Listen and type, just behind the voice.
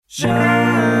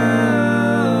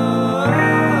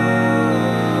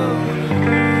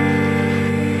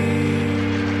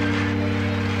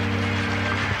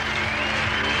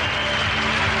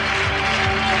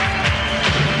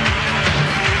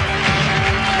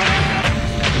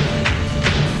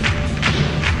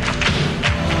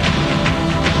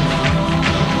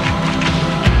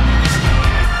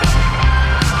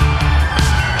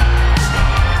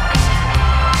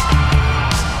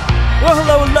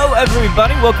Hello,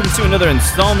 everybody. Welcome to another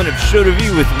installment of Show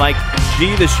Review with Mike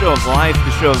G, the show of life,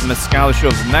 the show of mezcal, the show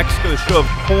of Mexico, the show of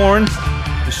corn.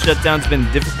 The shutdown's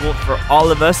been difficult for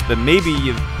all of us, but maybe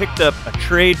you've picked up a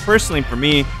trade. Personally, for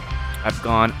me, I've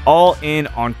gone all in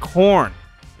on corn.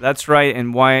 That's right,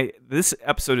 and why this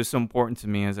episode is so important to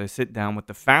me as I sit down with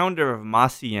the founder of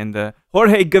Hacienda,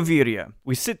 Jorge Gaviria.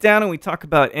 We sit down and we talk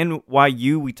about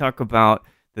NYU, we talk about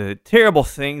the terrible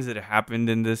things that have happened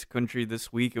in this country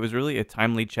this week. It was really a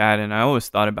timely chat, and I always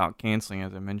thought about canceling,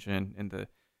 as I mentioned in the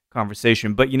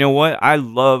conversation. But you know what? I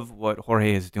love what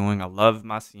Jorge is doing. I love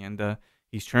Hacienda.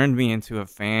 He's turned me into a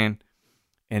fan,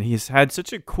 and he's had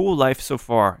such a cool life so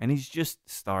far, and he's just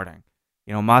starting.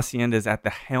 You know, Hacienda is at the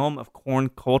helm of corn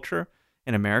culture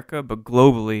in America, but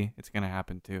globally, it's going to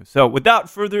happen too. So without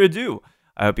further ado,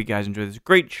 I hope you guys enjoy this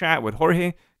great chat with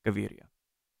Jorge Gaviria.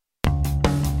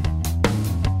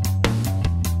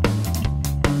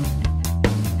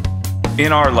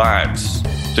 In our lives,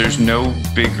 there's no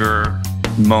bigger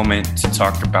moment to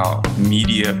talk about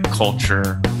media,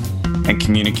 culture, and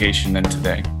communication than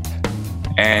today.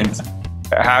 And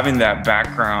having that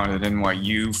background at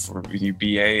NYU for your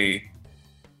BA,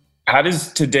 how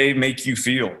does today make you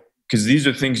feel? Because these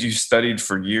are things you studied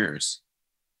for years.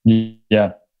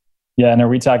 Yeah. And are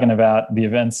we talking about the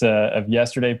events of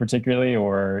yesterday particularly,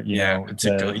 or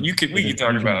particularly? We can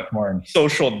talk about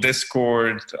social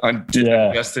discord,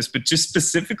 justice, but just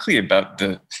specifically about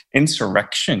the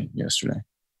insurrection yesterday.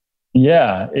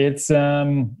 Yeah, it's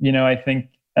I think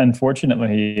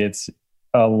unfortunately it's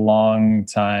a long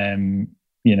time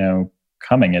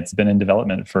coming. It's been in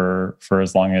development for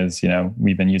as long as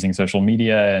we've been using social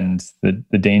media, and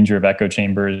the danger of echo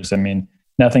chambers. I mean,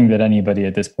 nothing that anybody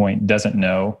at this point doesn't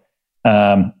know.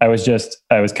 I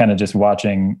was kind of just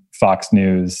watching Fox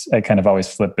News. I kind of always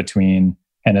flip between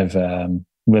kind of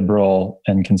liberal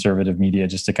and conservative media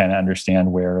just to kind of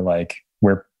understand where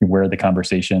the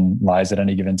conversation lies at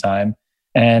any given time.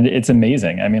 And it's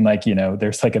amazing. I mean,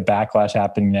 there's like a backlash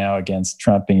happening now against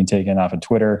Trump being taken off of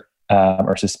Twitter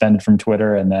or suspended from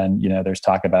Twitter. And then, there's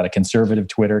talk about a conservative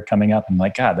Twitter coming up. I'm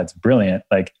like, God, that's brilliant.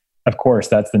 Of course,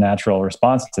 that's the natural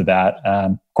response to that.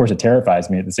 Of course, it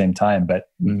terrifies me at the same time, but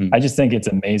I just think it's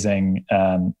amazing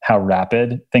how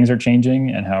rapid things are changing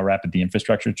and how rapid the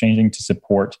infrastructure is changing to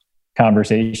support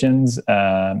conversations,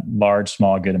 large,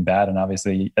 small, good, and bad. And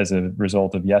obviously, as a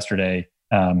result of yesterday,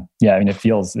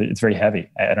 it's very heavy.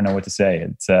 I don't know what to say.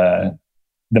 It's the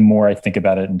more I think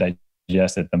about it and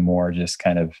digest it, the more just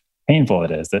kind of painful it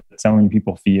is that so many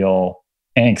people feel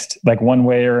angst, like one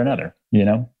way or another,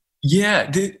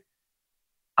 Yeah.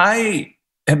 I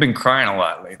have been crying a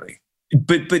lot lately,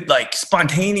 but like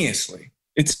spontaneously.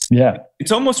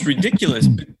 It's almost ridiculous,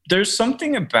 but there's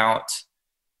something about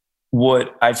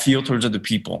what I feel towards other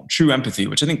people, true empathy,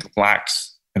 which I think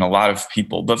lacks in a lot of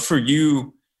people. But for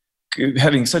you,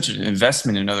 having such an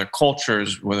investment in other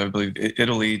cultures, whether I believe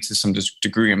Italy to some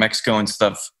degree in Mexico and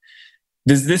stuff,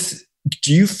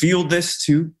 do you feel this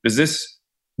too?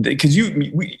 Because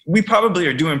we probably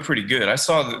are doing pretty good. I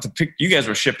saw you guys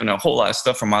were shipping a whole lot of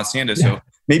stuff from Hacienda, so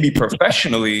maybe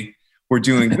professionally we're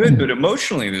doing good, but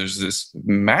emotionally there's this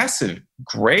massive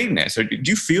grayness. Do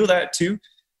you feel that too?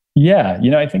 Yeah,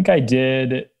 I think I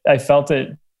did. I felt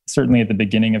it certainly at the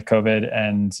beginning of COVID,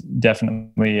 and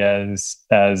definitely as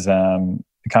the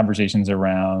conversations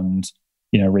around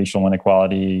racial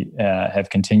inequality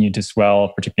have continued to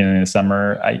swell, particularly in the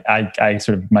summer. I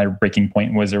sort of, my breaking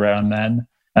point was around then.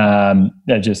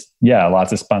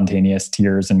 Lots of spontaneous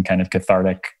tears and kind of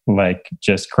cathartic,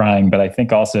 just crying. But I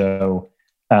think also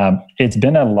it's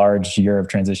been a large year of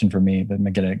transition for me. I'm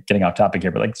getting off topic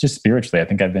here, but just spiritually, I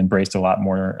think I've embraced a lot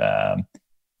more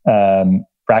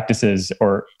practices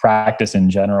or practice in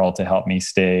general to help me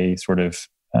stay sort of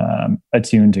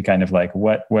attuned to kind of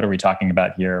what are we talking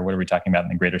about here? What are we talking about in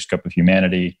the greater scope of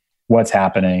humanity? What's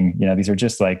happening? These are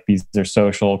just these are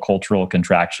social, cultural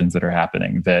contractions that are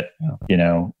happening that,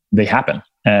 they happen.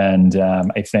 And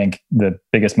I think the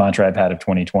biggest mantra I've had of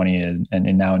 2020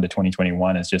 and now into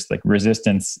 2021 is just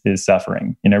resistance is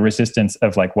suffering, resistance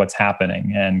of what's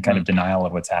happening, and kind of denial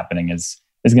of what's happening is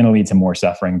going to lead to more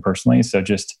suffering personally. So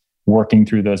just working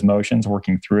through those motions,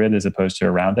 working through it as opposed to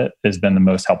around it has been the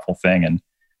most helpful thing. And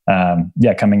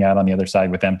coming out on the other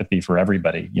side with empathy for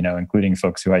everybody, including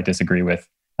folks who I disagree with.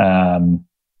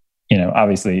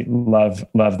 Obviously love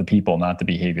the people, not the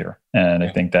behavior. And I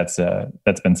think that's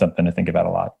been something to think about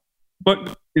a lot.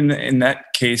 But in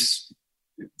that case,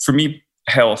 for me,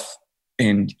 health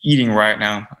and eating right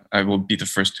now, I will be the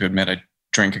first to admit I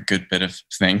drink a good bit of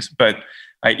things, but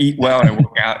I eat well and I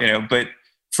work out, but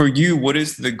for you, what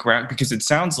is the ground? Because it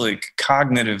sounds like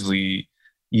cognitively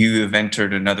you have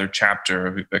entered another chapter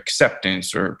of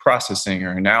acceptance or processing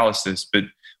or analysis, but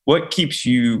what keeps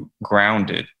you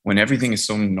grounded when everything is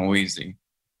so noisy?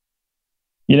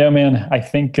 Man, I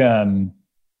think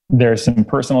there's some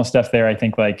personal stuff there. I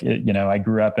think I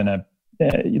grew up in a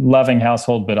loving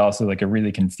household, but also like a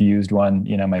really confused one.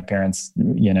 My parents,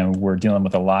 were dealing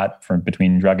with a lot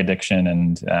between drug addiction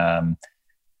and,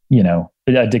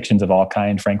 addictions of all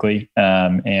kind, frankly.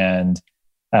 A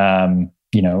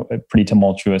pretty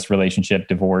tumultuous relationship,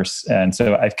 divorce. And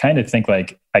so I kind of think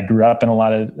like I grew up in a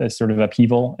lot of sort of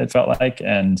upheaval, it felt like,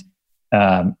 and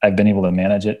I've been able to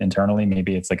manage it internally.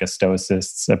 Maybe it's like a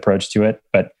stoicist's approach to it,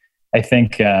 but I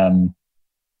think, I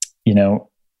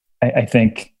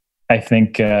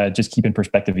think just keep in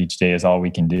perspective each day is all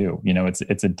we can do.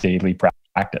 It's a daily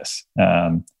practice.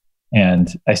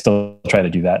 And I still try to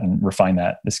do that and refine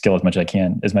the skill as much as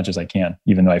I can,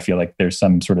 even though I feel like there's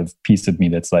some sort of piece of me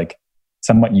that's like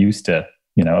somewhat used to,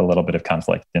 a little bit of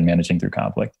conflict and managing through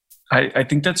conflict. I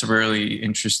think that's really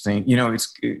interesting.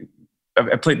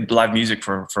 I played live music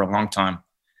for a long time,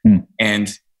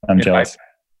 and I'm jealous.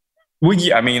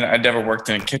 I never worked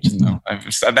in a kitchen though.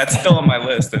 That's still on my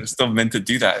list. I'm still meant to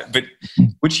do that. But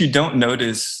what you don't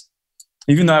notice,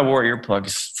 even though I wore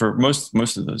earplugs for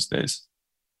most of those days,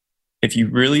 if you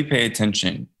really pay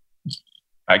attention,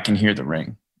 I can hear the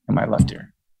ring in my left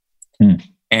ear.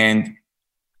 And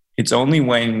it's only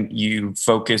when you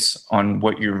focus on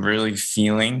what you're really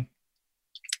feeling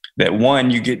that,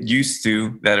 one, you get used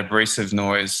to that abrasive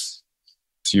noise.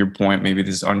 To your point, maybe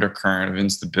this undercurrent of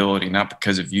instability, not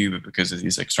because of you, but because of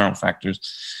these external factors.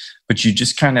 But you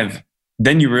just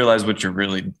then you realize what you're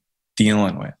really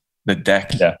dealing with, the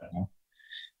deck. Yeah.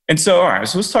 And so, all right,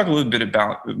 so let's talk a little bit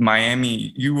about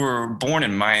Miami. You were born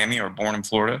in Miami or born in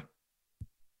Florida?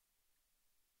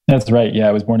 That's right. Yeah,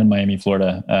 I was born in Miami,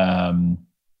 Florida.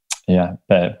 Back late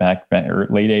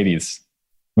 80s,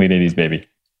 baby.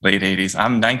 Late 80s.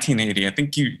 I'm 1980. I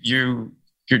think you're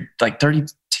like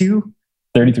 32?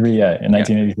 33, yeah, in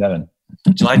 1987.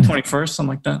 July 21st, something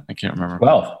like that? I can't remember.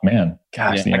 Well, man,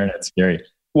 gosh, the internet's scary.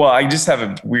 Well, I just have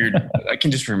a weird, I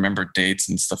can just remember dates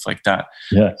and stuff like that.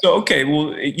 Yeah. So, okay,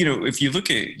 well, if you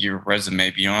look at your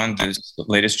resume beyond this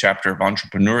latest chapter of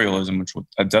entrepreneurialism, which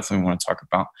I definitely want to talk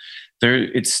about,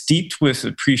 it's steeped with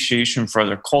appreciation for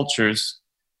other cultures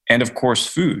and, of course,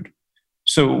 food.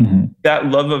 So that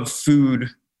love of food,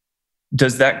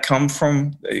 does that come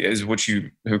from, is what you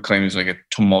claim is like a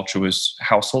tumultuous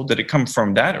household? Did it come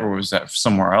from that, or was that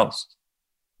somewhere else?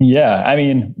 Yeah, I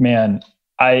mean, man,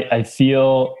 I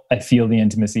feel the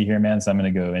intimacy here, man. So I'm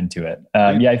going to go into it.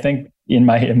 I think in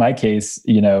my case,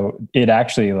 it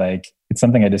actually it's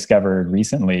something I discovered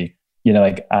recently.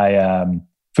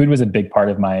 Food was a big part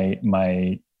of my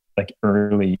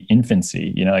early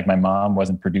infancy. My mom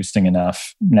wasn't producing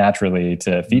enough naturally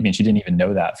to feed me, and she didn't even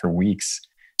know that for weeks.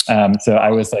 So I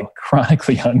was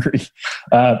chronically hungry.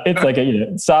 It's like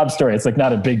a sob story. It's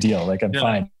not a big deal. I'm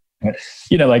fine.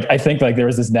 I think there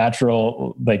was this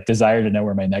natural desire to know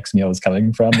where my next meal is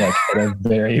coming from, at a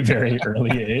very, very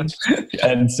early age.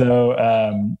 And so,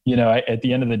 at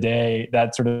the end of the day,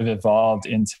 that sort of evolved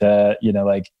into,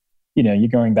 you're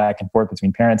going back and forth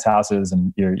between parents' houses,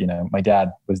 and my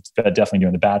dad was definitely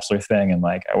doing the bachelor thing. And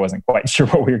I wasn't quite sure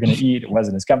what we were going to eat. It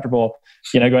wasn't as comfortable,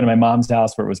 going to my mom's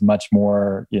house where it was much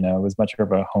more, it was much more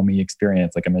of a homey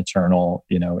experience, a maternal,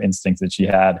 instinct that she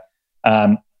had.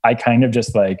 I kind of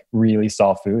just really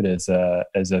saw food as a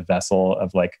vessel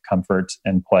of comfort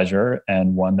and pleasure,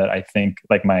 and one that I think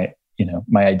my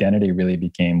identity really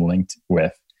became linked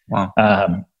with. Wow.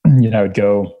 I would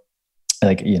go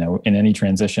in any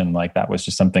transition, that was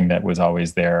just something that was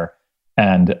always there.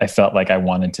 And I felt like I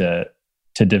wanted to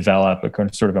develop a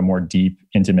sort of a more deep,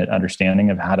 intimate understanding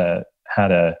of how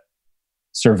to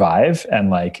survive,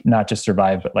 and not just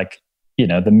survive, but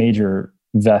the major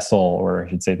vessel, or I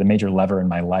should say the major lever in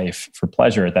my life for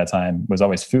pleasure at that time was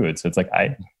always food. So it's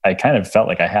I kind of felt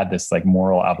like I had this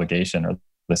moral obligation, or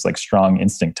this strong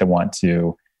instinct to want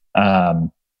to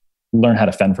learn how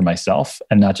to fend for myself,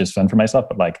 and not just fend for myself,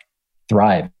 but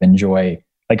thrive, enjoy,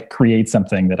 create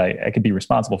something that I could be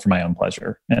responsible for my own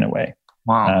pleasure in a way.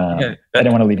 Wow. I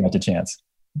don't want to leave it to chance.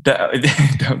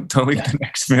 Don't leave the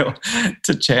next meal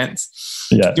to chance.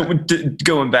 Yeah.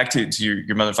 Going back to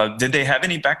your mother and father, did they have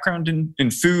any background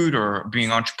in food or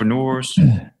being entrepreneurs?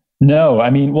 No, I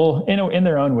mean, well, in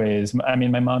their own ways. I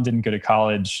mean, my mom didn't go to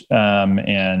college,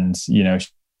 and she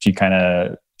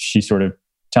sort of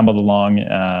tumbled along.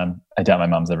 I doubt my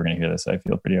mom's ever going to hear this, so I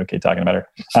feel pretty okay talking about her.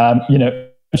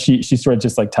 She sort of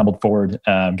just like tumbled forward,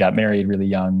 got married really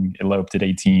young, eloped at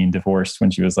 18, divorced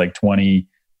when she was like 20.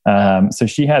 So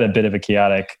she had a bit of a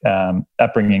chaotic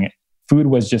upbringing. Food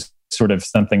was just sort of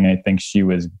something I think she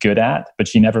was good at, but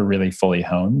she never really fully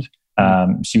honed.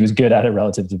 She was good at it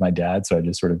relative to my dad, so I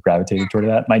just sort of gravitated toward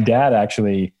that. My dad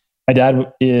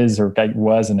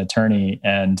was an attorney,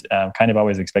 and kind of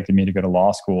always expected me to go to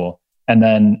law school. And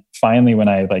then finally, when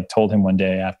I like told him one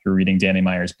day after reading Danny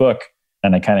Meyer's book,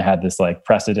 and I kind of had this like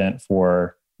precedent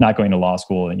for not going to law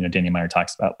school, and Danny Meyer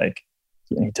talks about like,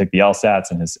 he took the LSATs,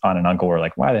 and his aunt and uncle were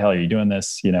like, "Why the hell are you doing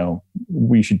this?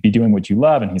 We should be doing what you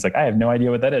love." And he's like, "I have no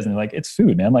idea what that is." And they're like, "It's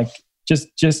food, man. Like,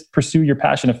 just pursue your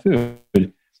passion of food."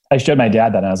 I showed my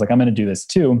dad that, and I was like, "I'm going to do this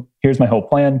too. Here's my whole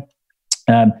plan."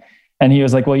 And he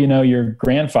was like, "Well, your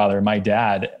grandfather, my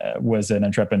dad, was an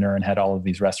entrepreneur and had all of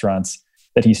these restaurants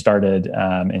that he started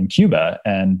in Cuba,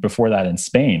 and before that in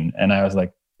Spain." And I was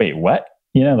like, "Wait, what?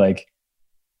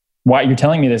 Why you're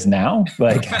telling me this now?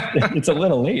 Like, it's a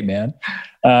little late, man."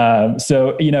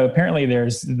 So apparently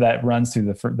there's that runs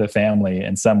through the family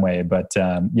in some way, but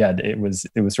it was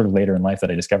sort of later in life that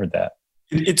I discovered that.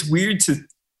 It's weird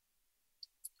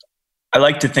I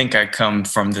like to think I come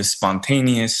from this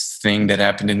spontaneous thing that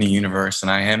happened in the universe, and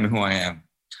I am who I am.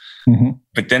 Mm-hmm.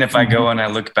 But then if I go and I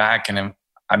look back, and I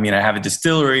have a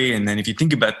distillery, and then if you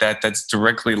think about that, that's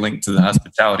directly linked to the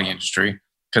hospitality industry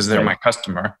because they're my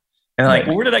customer. And like,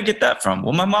 well, where did I get that from?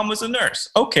 Well, my mom was a nurse.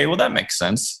 Okay, well, that makes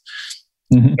sense.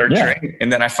 Mm-hmm. Nurturing. Yeah.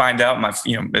 And then I find out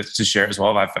to share as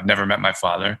well, I've never met my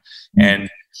father. Mm-hmm. And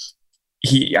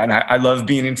I love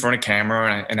being in front of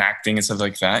camera and acting and stuff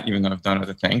like that, even though I've done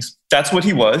other things. That's what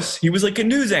he was. He was like a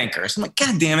news anchor. So I'm like,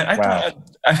 God damn it. I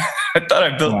thought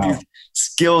I built these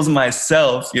skills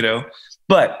myself,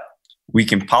 but we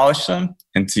can polish them,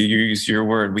 and to use your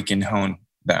word, we can hone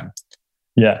them.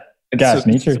 Yeah. Gosh,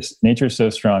 nature's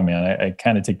so strong, man. I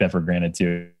kind of take that for granted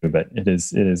too, but it is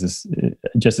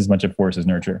just as much a force as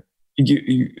nurture.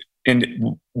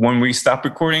 And when we stop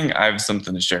recording, I have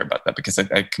something to share about that, because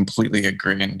I completely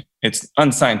agree. And it's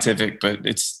unscientific, but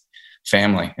it's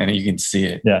family, and you can see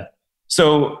it. Yeah.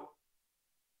 So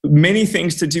many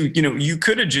things to do. You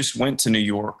could have just went to New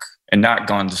York and not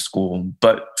gone to school,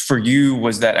 but for you,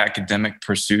 was that academic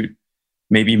pursuit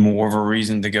maybe more of a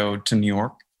reason to go to New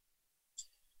York?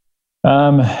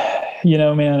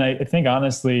 Man, I think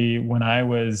honestly, when I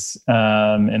was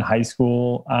in high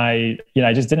school, I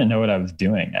just didn't know what I was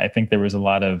doing. I think there was a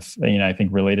lot of, I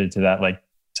think related to that, like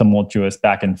tumultuous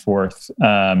back and forth.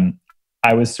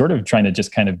 I was sort of trying to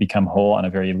just kind of become whole on a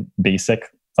very basic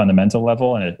fundamental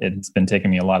level. And it's been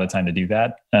taking me a lot of time to do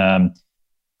that.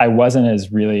 I wasn't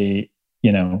as really,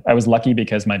 I was lucky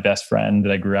because my best friend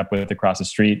that I grew up with across the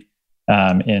street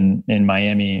in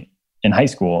Miami in high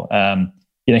school,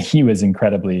 he was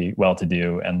incredibly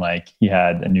well-to-do, and like he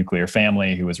had a nuclear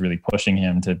family who was really pushing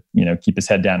him to, keep his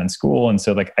head down in school. And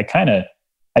so like I kind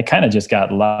of just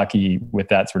got lucky with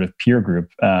that sort of peer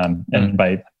group, and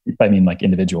by I mean like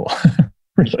individual,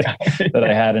 really, that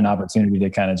I had an opportunity to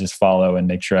kind of just follow and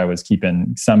make sure I was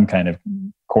keeping some kind of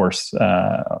course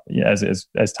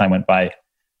as time went by.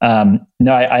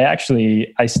 No,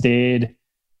 I stayed.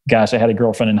 Gosh, I had a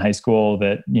girlfriend in high school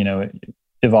that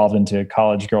evolved into a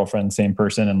college girlfriend, same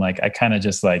person. And like, I kind of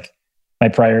just like, my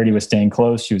priority was staying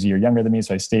close. She was a year younger than me,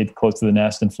 so I stayed close to the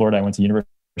nest in Florida. I went to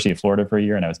University of Florida for a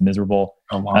year, and I was miserable.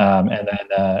 Oh, wow. And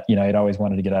then, I'd always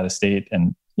wanted to get out of state.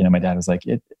 And, my dad was like,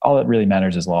 all that really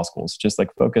matters is law schools. Just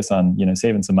like focus on,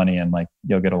 saving some money, and like,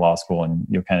 you'll get a law school and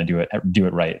you'll kind of do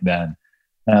it right then.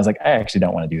 And I was like, I actually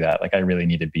don't want to do that. Like, I really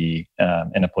need to be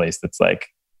in a place that's like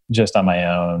just on my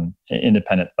own,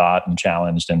 independent thought and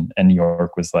challenged. And New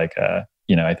York was like, I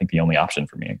think the only option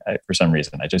for me. For some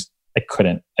reason, I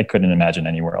couldn't imagine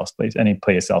any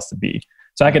place else to be.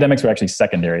 So academics were actually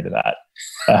secondary to that.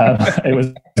 It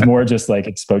was more just like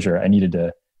exposure. I needed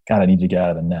to get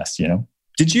out of the nest,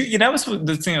 Did you, that was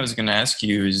the thing I was going to ask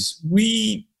you is,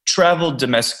 we traveled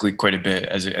domestically quite a bit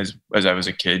as I was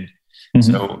a kid. Mm-hmm.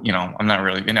 So, I'm not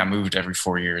really, I moved every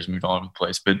 4 years, moved all over the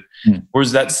place, but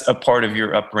was that a part of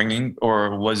your upbringing,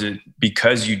 or was it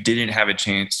because you didn't have a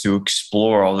chance to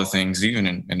explore all the things,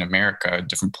 even in America,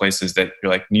 different places, that you're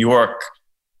like, New York,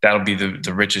 that'll be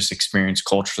the richest experience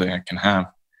culturally I can have?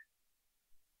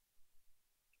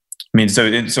 I mean, so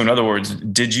in other words,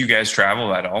 did you guys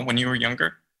travel at all when you were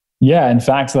younger? Yeah, in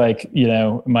fact, like, you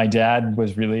know, my dad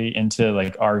was really into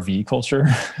like RV culture.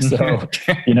 So,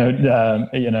 you know,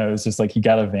 it was just like he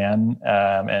got a van,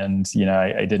 and you know,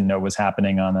 I didn't know what was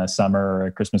happening on a summer or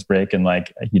a Christmas break, and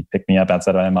like he'd pick me up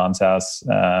outside of my mom's house,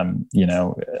 you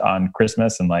know, on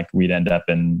Christmas, and like we'd end up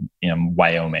in, you know,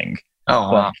 Wyoming.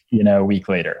 Oh, wow. Like, you know, a week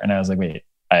later, and I was like, wait.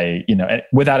 You know,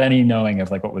 without any knowing of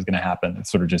like what was going to happen, it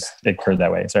sort of just occurred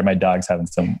that way. Sorry, my dog's having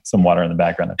some water in the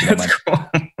background. That's cool.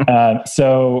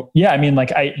 So yeah, I mean,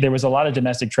 like there was a lot of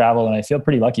domestic travel, and I feel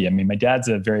pretty lucky. I mean, my dad's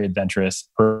a very adventurous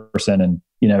person, and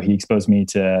you know, he exposed me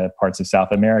to parts of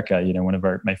South America. You know, one of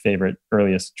my favorite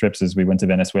earliest trips is we went to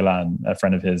Venezuela, and a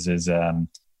friend of his is,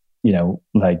 you know,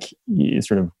 like he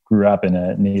sort of grew up in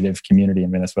a native community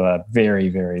in Venezuela, very,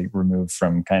 very removed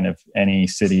from kind of any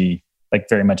city, like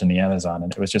very much in the Amazon.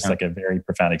 And it was just like a very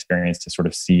profound experience to sort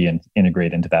of see and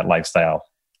integrate into that lifestyle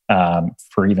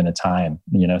for even a time,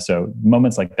 you know? So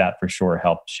moments like that for sure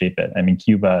helped shape it. I mean,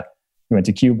 we went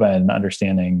to Cuba, and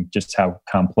understanding just how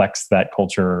complex that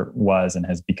culture was and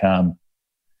has become,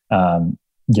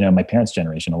 you know, my parents'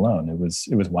 generation alone, it was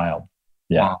wild.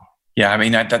 Yeah. Wow. Yeah. I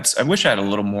mean, I wish I had a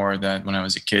little more of that when I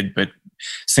was a kid, but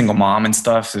single mom and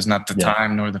stuff, there's not the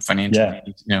time nor the financial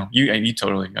needs. You know, you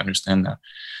totally understand that.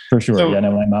 For sure. So, yeah,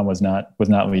 no, my mom was not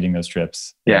leading those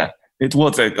trips. Yeah. It's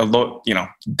you know,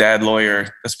 dad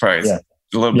lawyer. That's probably a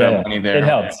little bit of money there. It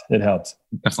helps.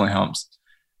 Definitely helps.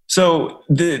 So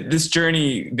this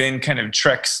journey then kind of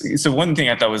treks. So one thing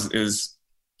I thought was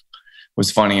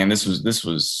funny, and this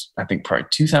was I think probably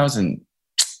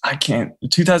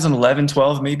 2011,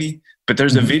 12 maybe. But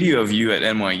there's a video of you at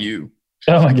NYU.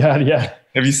 Oh my God, yeah.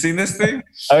 Have you seen this thing?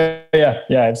 Oh yeah,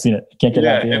 I've seen it. Can't get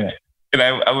out the internet. And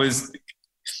I was,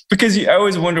 because I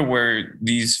always wonder where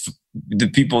the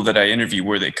people that I interview,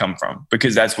 where they come from,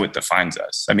 because that's what defines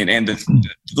us. I mean, and the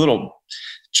little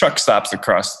truck stops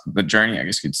across the journey, I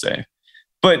guess you could say.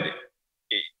 But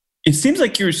it seems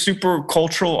like you're a super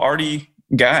cultural, arty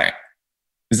guy.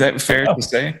 Is that fair to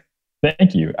say?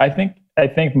 Thank you. I think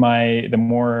the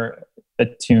more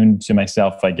attuned to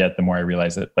myself I get, the more I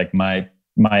realize that like my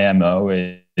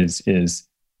MO is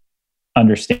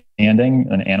understanding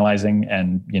and analyzing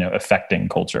and, you know, affecting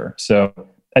culture. So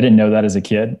I didn't know that as a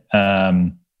kid.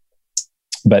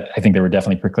 But I think there were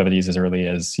definitely proclivities as early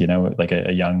as, you know, like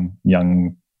a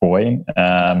young boy.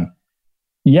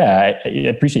 Yeah, I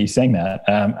appreciate you saying that.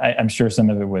 I'm sure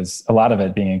a lot of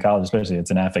it being in college, especially, it's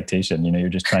an affectation. You know, you're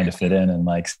just trying to fit in and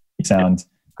like sound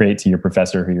great to your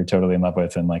professor who you're totally in love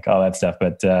with and like all that stuff.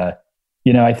 But,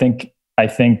 you know, I think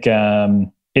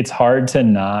it's hard to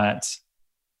not,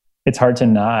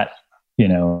 you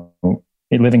know,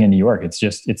 living in New York, it's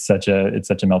such a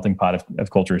melting pot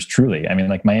of cultures, truly. I mean,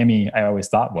 like Miami, I always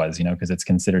thought was, you know, because it's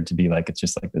considered to be like, it's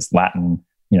just like this Latin,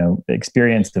 you know,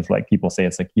 experience of like, people say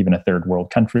it's like even a third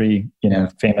world country, you know,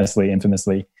 infamously.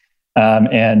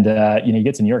 And you know, you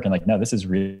get to New York and like, no, this is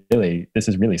really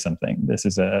something. This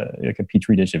is like a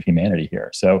petri dish of humanity here.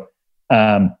 So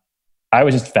I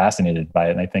was just fascinated by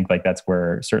it. And I think like that's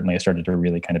where certainly I started to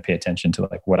really kind of pay attention to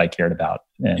like what I cared about,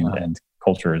 and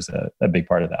culture is a big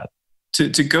part of that.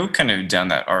 To go kind of down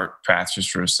that art path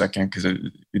just for a second, because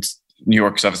it's New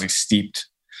York's obviously steeped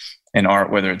in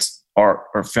art, whether it's art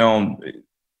or film.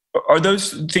 Are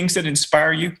those things that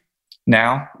inspire you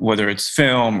now, whether it's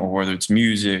film or whether it's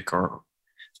music or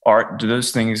art? Do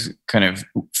those things kind of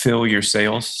fill your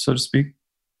sails, so to speak?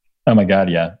 Oh my God,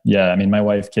 yeah. I mean, my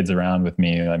wife kids around with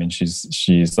me. I mean,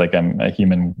 she's like, I'm a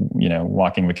human, you know,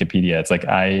 walking Wikipedia. It's like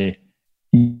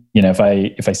you know,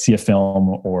 if I see a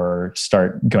film or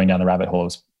start going down the rabbit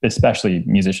holes, especially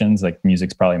musicians, like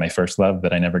music's probably my first love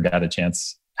that I never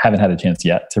haven't had a chance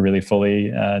yet to really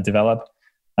fully develop.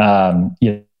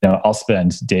 You know, I'll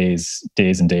spend days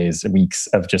and days, weeks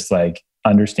of just like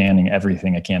understanding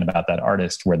everything I can about that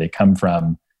artist, where they come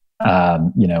from,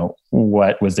 you know,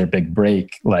 what was their big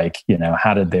break, like, you know,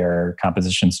 how did their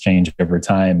compositions change over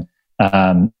time?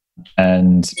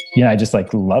 And yeah, I just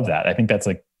like love that. I think that's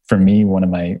like, for me, one of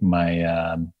my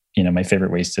you know, my favorite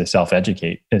ways to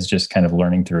self-educate is just kind of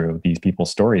learning through these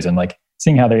people's stories and like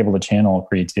seeing how they're able to channel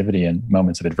creativity in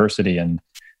moments of adversity, and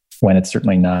when it's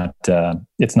certainly not,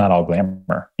 it's not all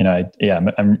glamour. You know,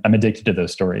 I'm addicted to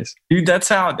those stories. Dude, that's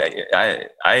how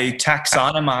I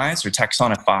taxonomize or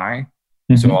taxonify.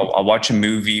 Mm-hmm. So I'll watch a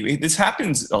movie. This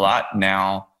happens a lot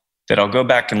now, that I'll go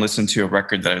back and listen to a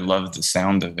record that I love the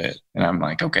sound of it. And I'm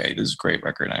like, okay, this is a great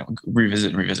record. And I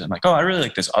revisit. I'm like, oh, I really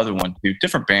like this other one too.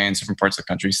 Different bands, different parts of the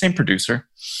country, same producer.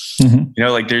 Mm-hmm. You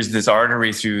know, like there's this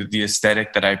artery through the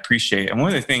aesthetic that I appreciate. And one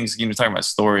of the things, you know, talking about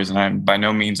stories, and I'm by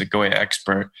no means a Goya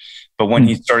expert, but when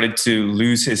he started to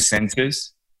lose his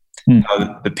senses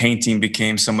how the painting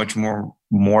became so much more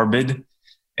morbid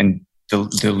and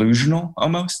delusional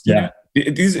almost. Yeah.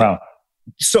 These,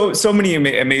 so many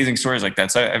amazing stories like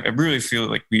that. So I really feel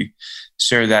like we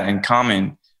share that in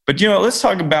common. But, let's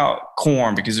talk about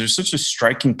corn, because there's such a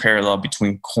striking parallel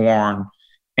between corn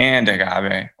and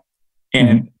agave.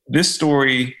 And this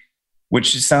story,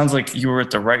 which sounds like you were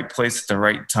at the right place at the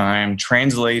right time,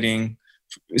 translating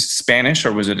Spanish,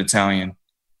 or was it Italian?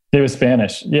 It was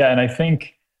Spanish. Yeah. And I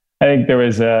think there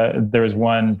was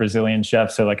one Brazilian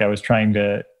chef. So like I was trying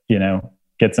to,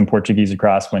 get some Portuguese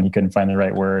across when he couldn't find the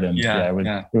right word. And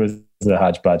it was a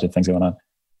hodgepodge of things going on.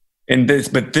 And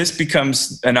this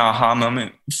becomes an aha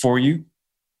moment for you.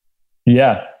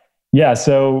 Yeah. Yeah.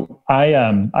 So I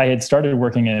had started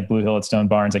working at Blue Hill at Stone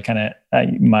Barns.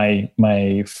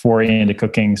 My foray into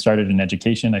cooking started in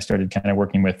education. I started kind of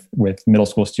working with middle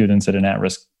school students at an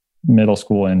at-risk middle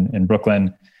school in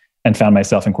Brooklyn, and found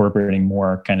myself incorporating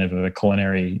more kind of a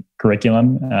culinary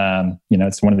curriculum.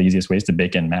 It's one of the easiest ways to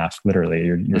bake in math. Literally,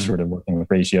 you're sort of working with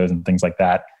ratios and things like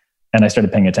that. And I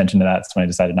started paying attention to that. That's when I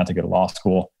decided not to go to law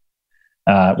school.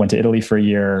 Went to Italy for a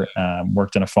year,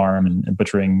 worked on a farm and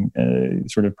butchering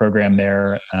sort of program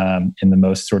there in the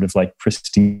most sort of like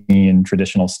pristine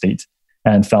traditional state,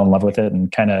 and fell in love with it.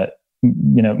 And kind of,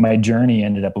 my journey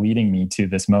ended up leading me to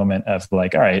this moment of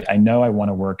like, all right, I know I want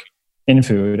to work in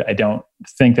food. I don't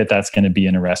think that that's going to be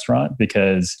in a restaurant,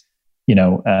 because,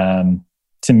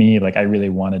 to me, like I really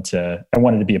wanted to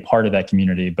be a part of that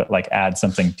community, but like add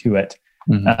something to it.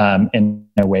 In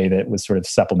a way that was sort of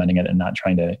supplementing it and not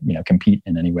trying to, compete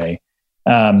in any way.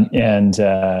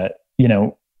 The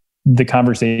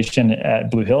conversation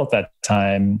at Blue Hill at that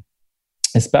time,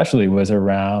 especially, was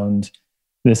around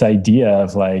this idea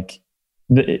of like,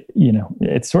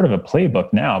 it's sort of a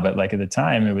playbook now, but like at the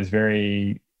time it was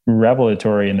very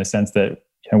revelatory in the sense that,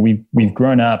 we've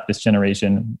grown up, this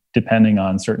generation, depending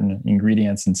on certain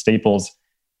ingredients and staples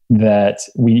that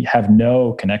we have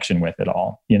no connection with at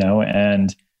all,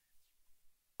 and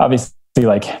obviously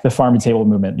like the farm to table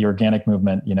movement, the organic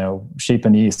movement, Chez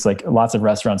Panisse, like lots of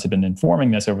restaurants have been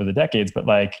informing this over the decades, but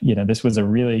like, this was a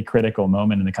really critical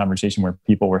moment in the conversation where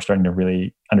people were starting to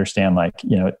really understand, like,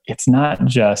 it's not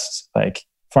just like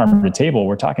farm to table.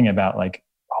 We're talking about like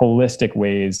holistic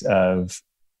ways of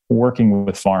working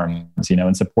with farms,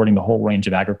 and supporting the whole range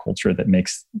of agriculture that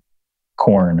makes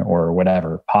corn or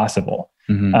whatever possible.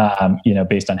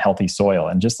 Based on healthy soil,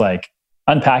 and just like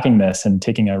unpacking this and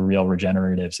taking a real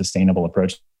regenerative, sustainable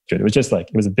approach to it. It was just like,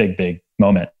 it was a big, big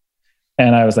moment.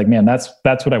 And I was like, man, that's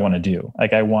what I want to do.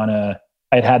 Like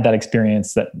I'd had that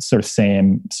experience, that sort of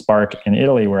same spark in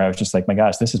Italy, where I was just like, my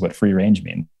gosh, this is what free range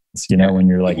means. When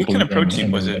you're like, what kind of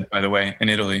protein was it, by the way, in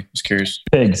Italy? I was curious.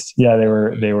 Pigs. Yeah, they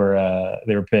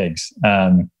were pigs.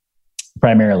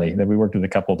 Primarily, that we worked with a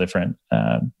couple different,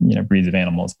 breeds of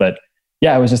animals, but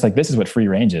yeah, I was just like, this is what free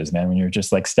range is, man. When you're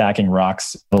just like stacking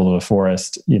rocks in the middle of a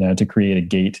forest, to create a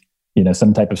gate,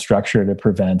 some type of structure to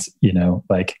prevent,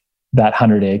 like that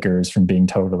 100 acres from being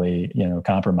totally,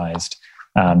 compromised,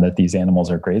 that these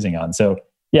animals are grazing on. So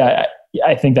yeah,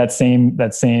 I think that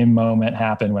same moment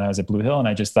happened when I was at Blue Hill, and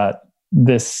I just thought,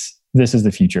 this is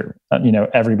the future.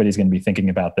 Everybody's going to be thinking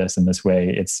about this in this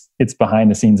way. It's behind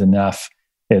the scenes enough.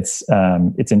 It's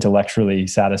intellectually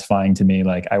satisfying to me.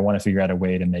 Like I want to figure out a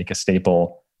way to make a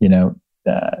staple,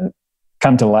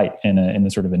 come to light in a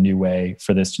sort of a new way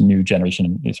for this new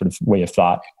generation, sort of way of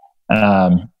thought.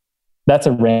 That's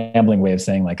a rambling way of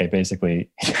saying, like, I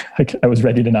basically, like, I was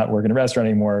ready to not work in a restaurant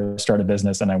anymore, start a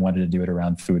business, and I wanted to do it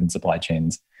around food and supply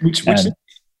chains. Which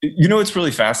what's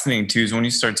really fascinating too is when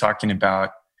you start talking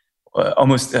about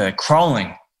almost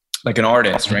crawling like an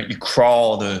artist, right? You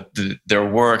crawl their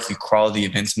work, you crawl the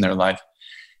events in their life.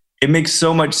 It makes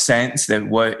so much sense that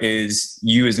what is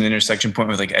you as an intersection point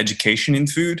with like education in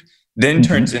food then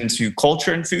turns into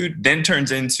culture in food, then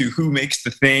turns into who makes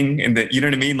the thing, and that, you know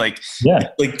what I mean? Like,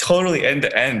 like totally end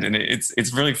to end. And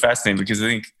it's really fascinating, because I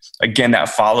think, again, that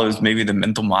follows maybe the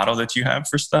mental model that you have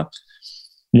for stuff.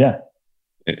 Yeah.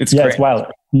 It's great. It's wild.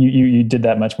 You did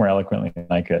that much more eloquently than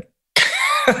I could.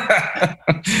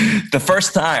 The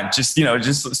first time, just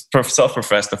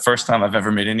self-professed, the first time I've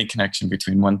ever made any connection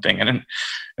between one thing and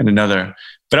another.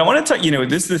 But I want to talk,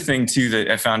 this is the thing too that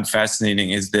I found fascinating,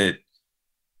 is that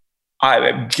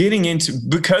I'm getting into,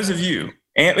 because of you,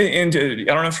 and I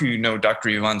don't know if you know Dr.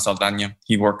 Ivan Saldana.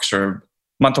 He works for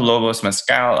Mantelobos,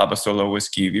 Mezcal, Abasolo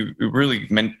Whiskey. Really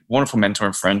wonderful mentor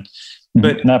and friend.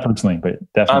 But not personally, but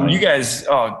definitely. You guys,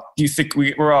 do you think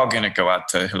we're all going to go out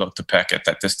to Hilotepec at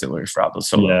that distillery for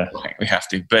Abasolo? Yeah. We have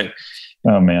to. But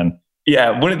oh man,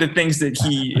 yeah, one of the things that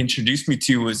he introduced me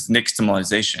to was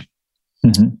nixtamalization.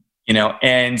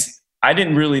 And I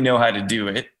didn't really know how to do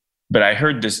it, but I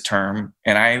heard this term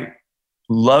and I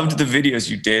loved the videos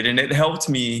you did, and it helped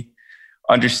me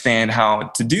understand how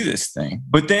to do this thing.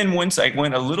 But then once I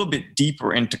went a little bit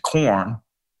deeper into corn,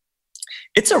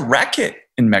 it's a racket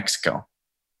in Mexico.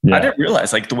 Yeah. I didn't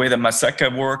realize like the way that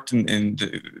Maseca worked and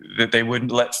that they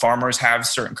wouldn't let farmers have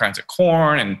certain kinds of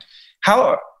corn. And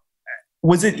how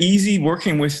was it easy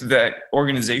working with that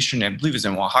organization, I believe is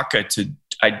in Oaxaca, to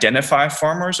identify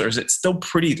farmers, or is it still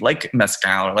pretty like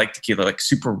mezcal or like tequila, like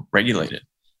super regulated?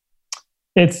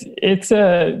 It's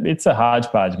a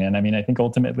hodgepodge, man. I mean, I think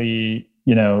ultimately,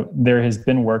 you know, there has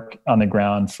been work on the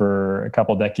ground for a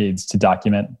couple decades to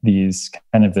document these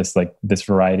kind of this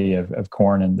variety of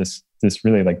corn and this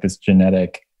really like this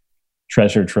genetic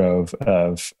treasure trove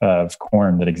of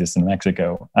corn that exists in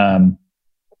Mexico.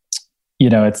 You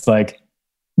know, it's like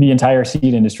the entire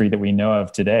seed industry that we know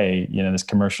of today, you know, this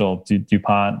commercial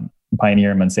DuPont,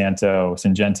 Pioneer, Monsanto,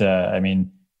 Syngenta, I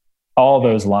mean, all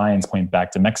those lines point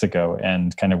back to Mexico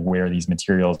and kind of where these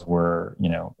materials were, you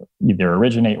know, either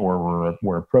originate or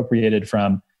were appropriated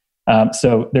from.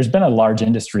 So there's been a large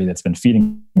industry that's been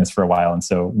feeding this for a while. And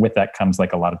so with that comes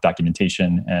like a lot of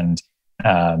documentation and,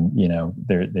 you know,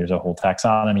 there's a whole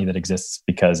taxonomy that exists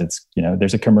because it's, you know,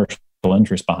 there's a commercial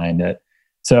interest behind it.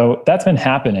 So that's been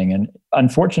happening. And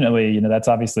unfortunately, you know, that's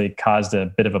obviously caused a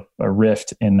bit of a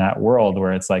rift in that world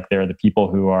where it's like there are the people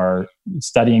who are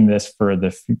studying this for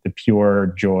the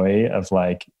pure joy of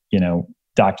like, you know,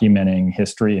 documenting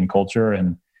history and culture.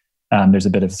 And there's a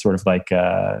bit of sort of like,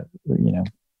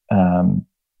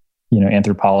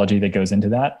 anthropology that goes into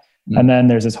that. Mm-hmm. And then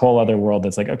there's this whole other world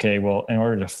that's like, okay, well, in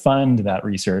order to fund that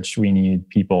research, we need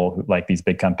people who, like these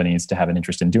big companies to have an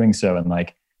interest in doing so. And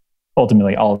like,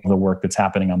 ultimately, all of the work that's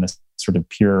happening on this sort of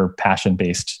pure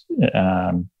passion-based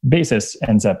basis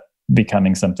ends up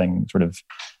becoming something sort of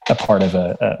a part of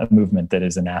a movement that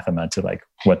is anathema to like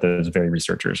what those very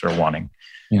researchers are wanting.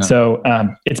 Yeah. So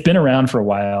it's been around for a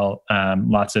while.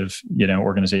 Lots of, you know,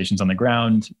 organizations on the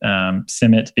ground,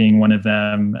 CIMMYT being one of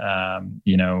them. Then,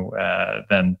 you know,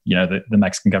 the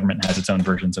Mexican government has its own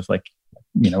versions of like,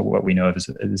 you know, what we know of as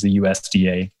the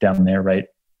USDA down there, right?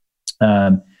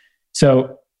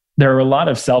 So there are a lot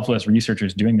of selfless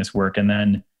researchers doing this work. And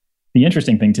then the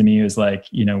interesting thing to me is like,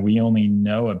 you know, we only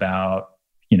know about,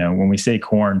 you know, when we say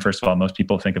corn, first of all, most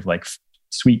people think of like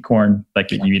sweet corn, like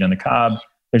that you eat on the cob.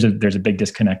 There's a big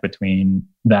disconnect between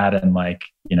that and like,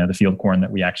 you know, the field corn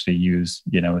that we actually use,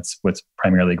 you know, it's what's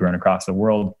primarily grown across the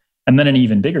world. And then an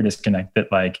even bigger disconnect that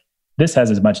like, this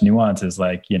has as much nuance as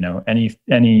like, you know,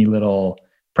 any little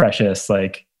precious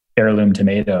like heirloom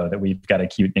tomato that we've got a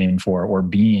cute name for, or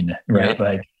bean, right? Yeah.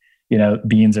 Like, you know,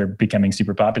 beans are becoming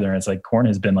super popular. And it's like corn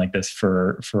has been like this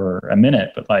for a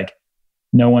minute, but like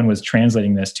no one was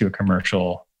translating this to a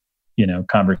commercial, you know,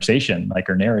 conversation, like,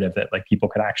 or narrative that like people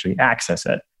could actually access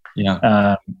it. Yeah.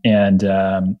 I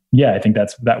think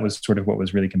that was sort of what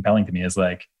was really compelling to me is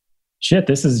like, shit,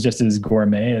 this is just as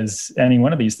gourmet as any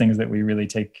one of these things that we really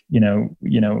take, you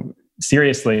know,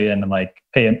 seriously and like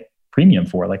pay a premium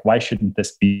for. Like, why shouldn't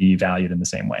this be valued in the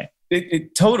same way?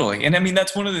 It totally. And I mean,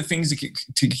 that's one of the things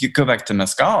to go back to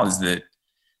mezcal is that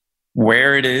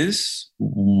where it is,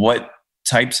 what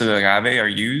types of agave are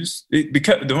used.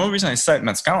 Because the only reason I cite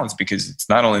mezcal is because it's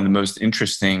not only the most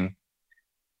interesting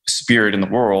spirit in the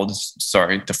world.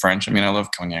 Sorry, the French. I mean, I love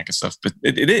cognac and stuff, but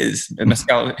it is. And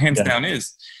mezcal, hands down,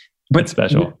 is. But it's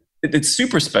special. It's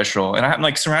super special. And I'm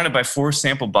like surrounded by 4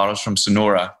 sample bottles from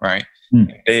Sonora, right?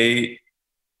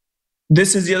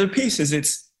 This is the other piece, is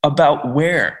it's about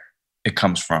where it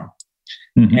comes from.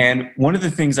 Mm-hmm. And one of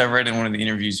the things I read in one of the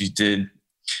interviews you did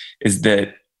is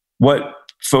that what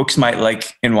folks might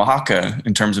like in Oaxaca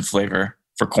in terms of flavor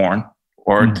for corn,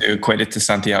 or to equate it to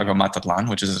Santiago Matatlan,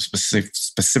 which is a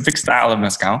specific style of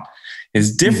mezcal,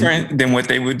 is different than what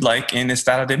they would like in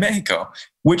Estado de Mexico.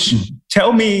 Which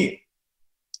tell me,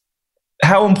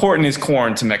 how important is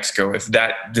corn to Mexico if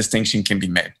that distinction can be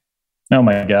made? Oh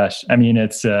my gosh. I mean,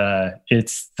 it's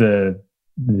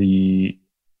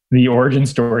the origin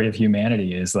story of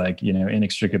humanity is like, you know,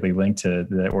 inextricably linked to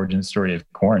the origin story of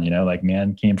corn, you know, like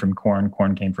man came from corn,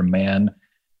 corn came from man.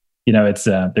 You know, it's,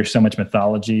 there's so much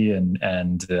mythology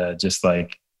and just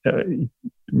like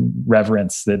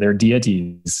reverence that there are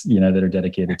deities, you know, that are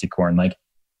dedicated to corn. Like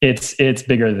it's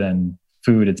bigger than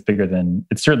food. It's bigger than,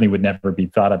 it certainly would never be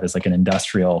thought of as like an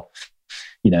industrial,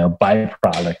 you know,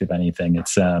 byproduct of anything.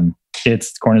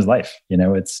 It's corn is life, you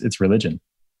know, it's religion.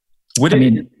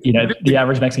 The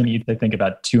average Mexican eats, I think,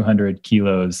 about 200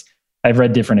 kilos. I've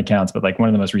read different accounts, but like one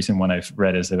of the most recent one I've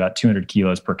read is about 200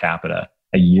 kilos per capita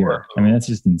a year. I mean, that's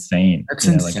just insane. That's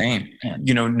insane.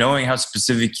 Knowing how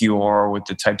specific you are with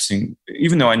the types of,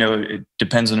 even though I know it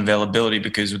depends on availability,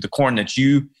 because with the corn that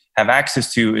you have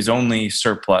access to is only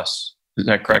surplus. Is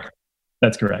that correct?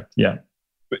 That's correct. Yeah.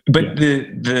 But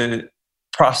the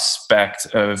prospect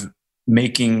of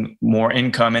making more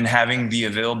income and having the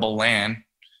available land,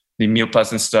 the meal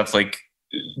plots and stuff, like,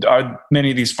 are many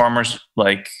of these farmers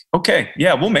like, okay,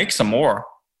 yeah, we'll make some more?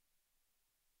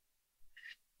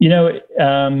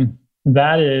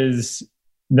 That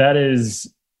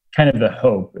is kind of the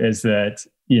hope, is that,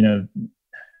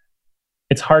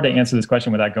 it's hard to answer this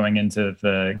question without going into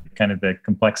the kind of the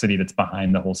complexity that's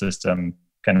behind the whole system,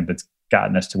 kind of that's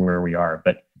gotten us to where we are.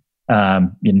 But,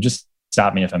 just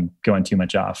stop me if I'm going too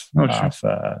much off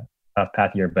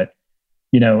path here. But,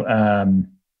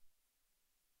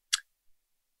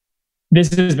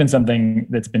 this has been something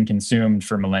that's been consumed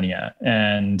for millennia,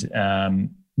 and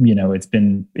it's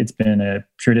been a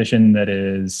tradition that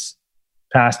is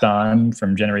passed on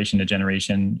from generation to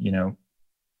generation,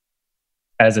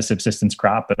 as a subsistence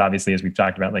crop, but obviously, as we've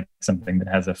talked about, like something that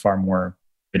has a far more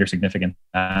greater significance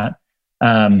than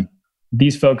that.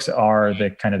 These folks are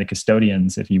the kind of the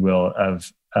custodians, if you will,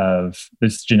 of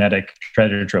this genetic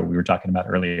treasure trove we were talking about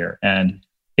earlier. And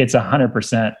it's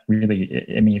 100% really,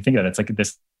 I mean, you think of it, it's like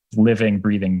this living,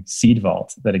 breathing seed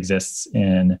vault that exists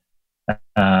in,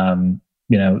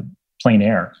 plain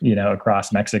air,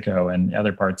 across Mexico and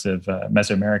other parts of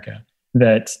Mesoamerica.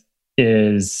 That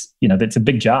is, that's a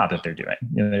big job that they're doing.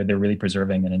 They're really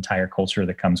preserving an entire culture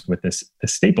that comes with this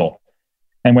staple.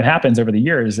 And what happens over the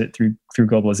years that through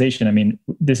globalization, I mean,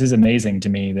 this is amazing to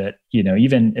me that,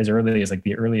 even as early as like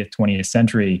the earliest 20th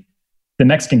century, the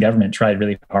Mexican government tried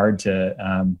really hard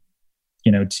to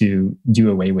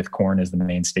do away with corn as the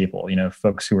main staple.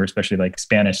 Folks who were especially like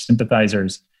Spanish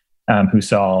sympathizers, who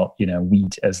saw,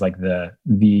 wheat as like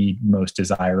the most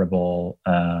desirable,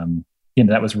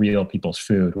 that was real people's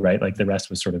food, right? Like the rest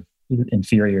was sort of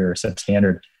inferior or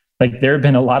substandard. Like there have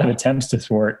been a lot of attempts to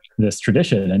thwart this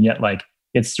tradition, and yet like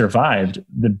it's survived.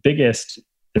 The biggest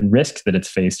risk that it's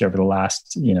faced over the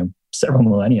last, several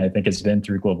millennia, I think, has been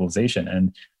through globalization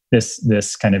and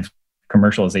this kind of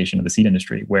commercialization of the seed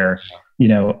industry, where,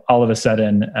 all of a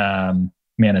sudden,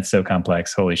 man, it's so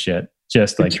complex. Holy shit.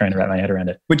 Just like trying to wrap my head around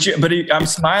it. But I'm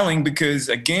smiling because,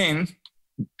 again,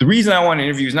 the reason I want to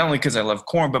interview is not only because I love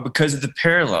corn, but because of the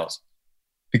parallels.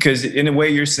 Because in a way,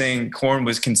 you're saying corn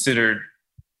was considered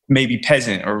maybe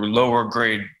peasant or lower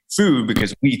grade food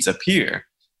because wheat's up here.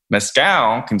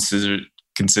 Mezcal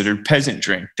considered peasant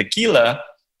drink. Tequila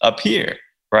up here,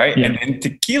 right? Yeah. And then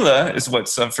tequila is what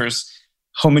suffers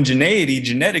homogeneity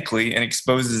genetically and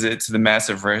exposes it to the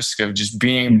massive risk of just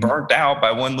being burnt out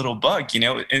by one little bug,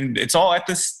 and it's all at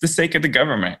the sake of the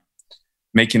government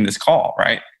making this call,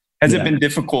 right? Has it been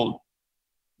difficult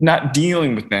not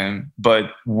dealing with them,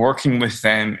 but working with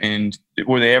them? And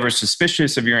were they ever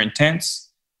suspicious of your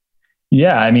intents?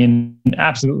 Yeah, I mean,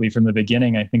 absolutely. From the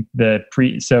beginning, I think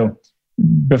so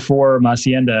before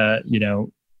Hacienda,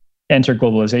 enter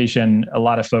globalization, a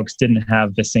lot of folks didn't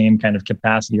have the same kind of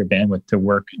capacity or bandwidth to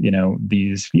work,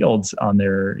 these fields on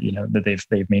their, that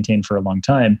they've maintained for a long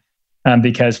time,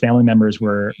 because family members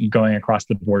were going across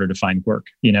the border to find work.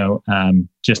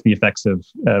 Just the effects of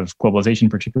globalization,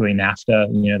 particularly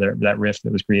NAFTA, that rift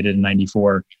that was created in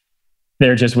 '94.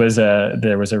 There was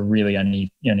a really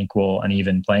unequal,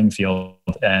 uneven playing field,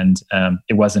 and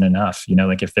it wasn't enough.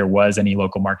 Like if there was any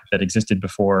local market that existed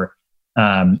before,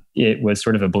 it was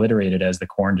sort of obliterated as the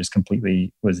corn just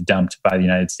completely was dumped by the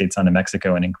United States onto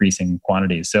Mexico in increasing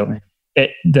quantities. So we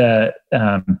could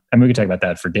talk about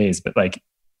that for days, but like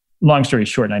long story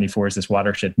short, 94 is this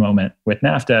watershed moment with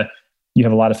NAFTA. You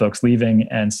have a lot of folks leaving,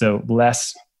 and so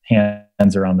less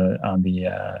hands are on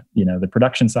the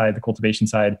production side, the cultivation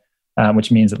side,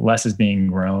 which means that less is being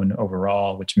grown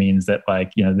overall, which means that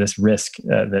this risk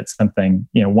that something,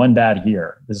 one bad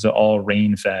year, this is all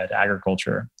rain-fed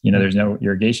agriculture, there's no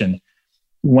irrigation.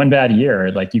 One bad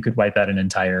year, like you could wipe out an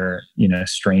entire,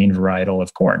 strain varietal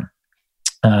of corn.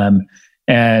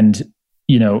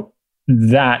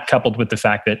 That coupled with the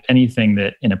fact that anything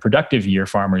that in a productive year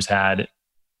farmers had,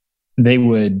 they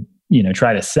would,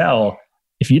 try to sell.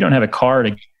 If you don't have a car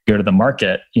to go to the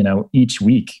market, each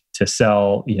week to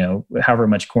sell, however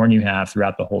much corn you have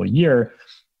throughout the whole year,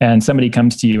 and somebody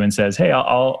comes to you and says, "Hey,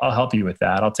 I'll help you with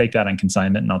that. I'll take that on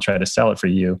consignment and I'll try to sell it for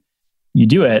you." You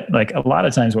do it. Like a lot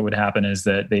of times what would happen is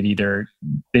that they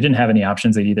didn't have any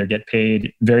options. They'd either get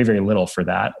paid very, very little for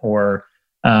that, or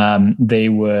they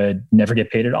would never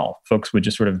get paid at all. Folks would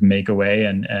just sort of make away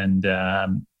and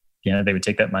they would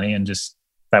take that money and just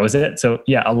that was it. So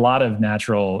yeah, a lot of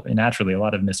naturally, a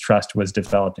lot of mistrust was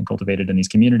developed and cultivated in these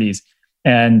communities.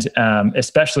 And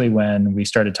especially when we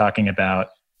started talking about,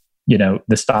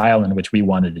 the style in which we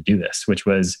wanted to do this, which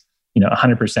was,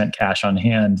 100% cash on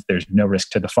hand. There's no risk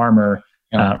to the farmer,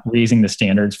 raising the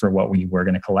standards for what we were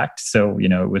going to collect. So,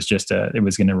 it was it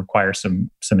was going to require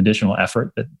some additional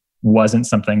effort that wasn't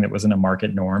something that wasn't a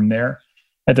market norm there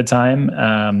at the time.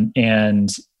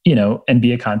 And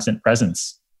be a constant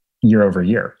presence year over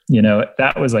year.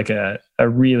 That was like a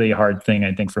really hard thing,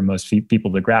 I think, for most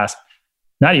people to grasp.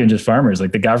 Not even just farmers,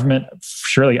 like the government,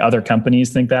 surely other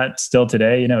companies think that still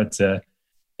today. It's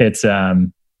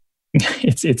a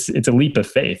leap of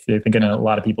faith, I think, in a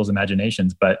lot of people's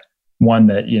imaginations, but one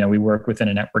that, we work within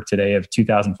a network today of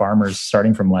 2,000 farmers,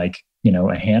 starting from a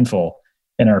handful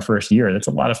in our first year. That's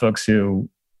a lot of folks who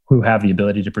have the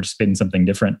ability to participate in something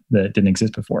different that didn't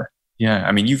exist before. Yeah.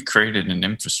 I mean, you've created an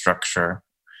infrastructure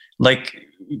like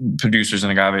producers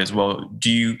in agave as well.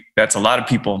 That's a lot of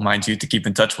people, mind you, to keep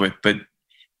in touch with, but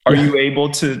are you able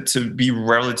to be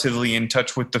relatively in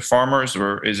touch with the farmers,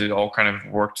 or is it all kind of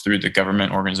worked through the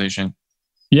government organization?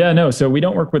 Yeah, no. So we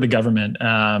don't work with the government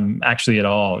actually at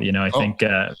all. I think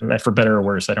for better or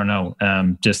worse, I don't know. I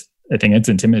think it's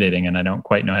intimidating, and I don't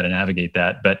quite know how to navigate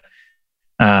that. But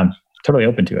totally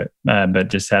open to it, but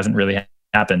just hasn't really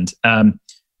happened.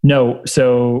 No.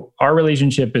 So our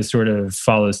relationship is sort of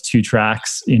follows two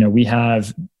tracks. We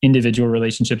have individual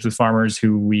relationships with farmers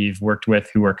who we've worked with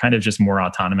who are kind of just more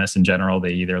autonomous in general.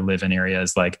 They either live in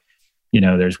areas like,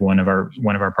 there's one of our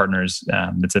partners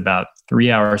that's about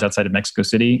 3 hours outside of Mexico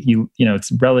City.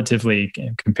 It's relatively,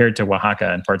 compared to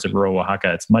Oaxaca and parts of rural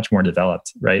Oaxaca, it's much more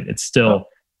developed, right? He's still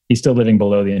living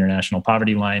below the international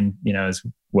poverty line, is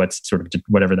what's sort of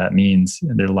whatever that means.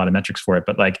 There's a lot of metrics for it,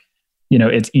 but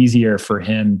it's easier for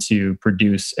him to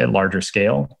produce at larger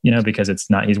scale, because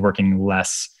he's working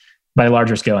less. By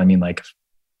larger scale, I mean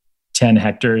 10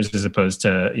 hectares as opposed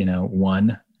to,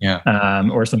 1,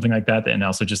 or something like that. And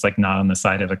also just not on the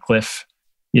side of a cliff,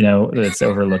 that's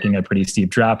overlooking a pretty steep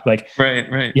drop.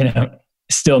 Right.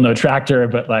 Still no tractor,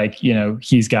 but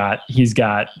he's got,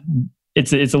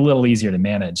 it's a little easier to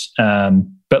manage.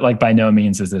 But by no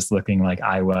means is this looking like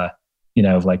Iowa,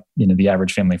 the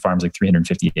average family farm's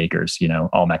 350 acres,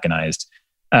 all mechanized.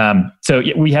 So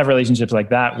we have relationships like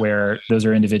that where those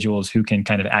are individuals who can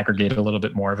kind of aggregate a little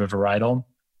bit more of a varietal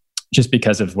just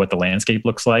because of what the landscape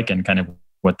looks like and kind of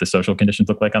what the social conditions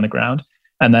look like on the ground.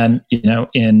 And then,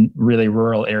 in really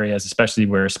rural areas, especially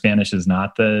where Spanish is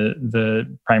not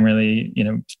the primarily,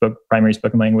 primary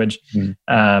spoken language,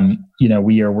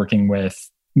 we are working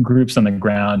with groups on the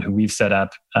ground who we've set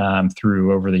up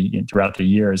throughout the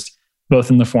years, both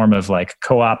in the form of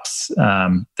co-ops.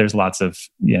 There's lots of,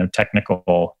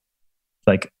 technical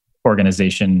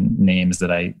organization names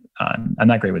that I'm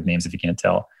not great with names if you can't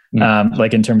tell.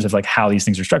 In terms of how these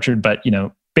things are structured, but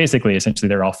basically, essentially,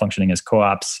 they're all functioning as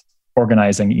co-ops,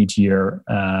 organizing each year.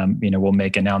 We'll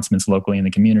make announcements locally in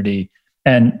the community,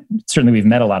 and certainly we've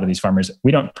met a lot of these farmers.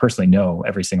 We don't personally know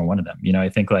every single one of them. I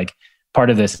think part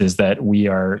of this is that we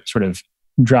are sort of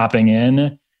dropping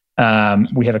in.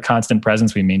 We have a constant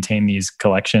presence. We maintain these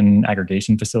collection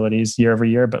aggregation facilities year over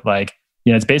year, but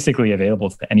it's basically available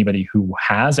to anybody who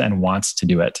has and wants to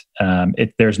do it.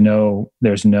 There's no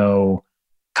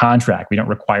contract. We don't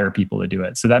require people to do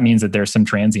it. So that means that there's some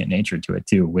transient nature to it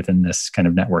too within this kind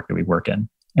of network that we work in,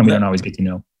 and we don't always get to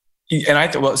know.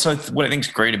 And so what I think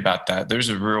is great about that, there's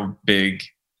a real big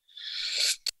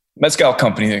mezcal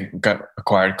company that got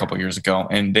acquired a couple of years ago,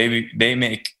 and they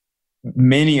make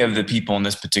many of the people in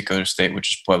this particular state,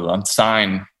 which is Puebla,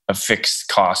 sign a fixed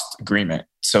cost agreement.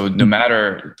 So no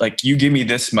matter you give me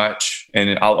this much,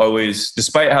 and I'll always,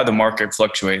 despite how the market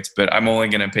fluctuates, but I'm only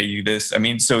going to pay you this. I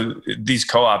mean, so these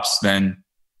co-ops, then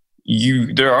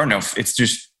it's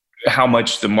just how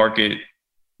much the market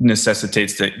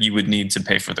necessitates that you would need to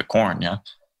pay for the corn. Yeah.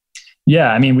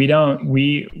 Yeah. I mean, we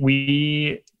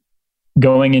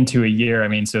going into a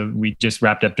year, so we just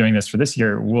wrapped up doing this for this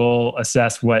year. We'll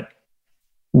assess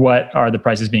what are the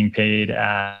prices being paid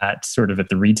at sort of at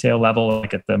the retail level,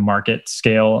 at the market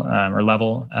scale or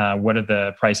level? What are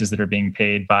the prices that are being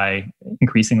paid by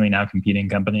increasingly now competing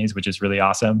companies, which is really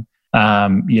awesome.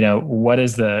 What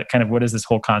does this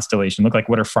whole constellation look like?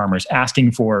 What are farmers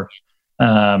asking for?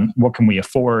 What can we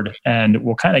afford? And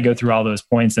we'll kind of go through all those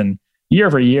points. And year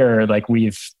over year,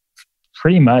 we've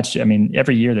pretty much,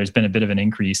 every year there's been a bit of an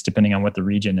increase depending on what the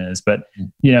region is. But,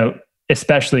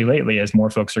 especially lately, as more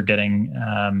folks are getting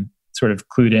sort of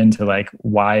clued into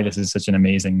why this is such an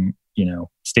amazing,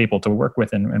 staple to work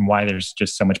with, and why there's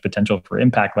just so much potential for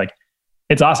impact.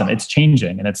 It's awesome. It's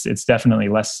changing, and it's definitely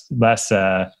less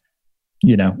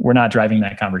we're not driving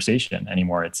that conversation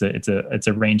anymore. It's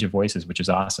a range of voices, which is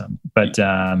awesome. But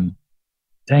dang,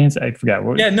 I forgot.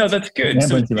 Yeah, no, that's good.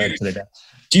 So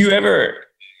do you ever,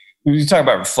 when you talk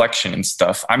about reflection and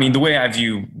stuff, I mean, the way I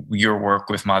view your work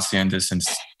with Hacienda since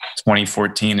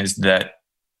 2014 is that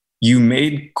you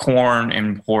made corn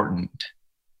important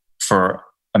for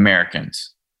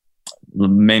Americans,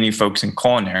 many folks in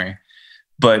culinary.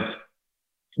 But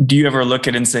do you ever look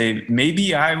at it and say,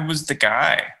 maybe I was the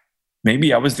guy?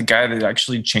 Maybe I was the guy that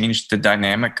actually changed the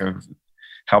dynamic of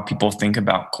how people think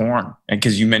about corn. And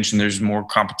because you mentioned there's more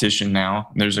competition now.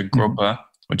 There's a Gropa,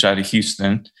 which out of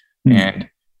Houston. And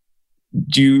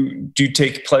do you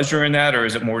take pleasure in that? Or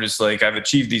is it more just like, I've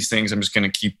achieved these things, I'm just going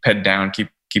to keep head down,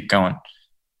 keep going?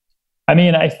 I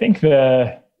mean, I think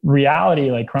the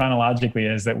reality, like chronologically,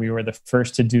 is that we were the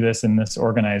first to do this in this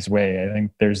organized way. I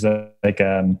think there's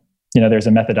there's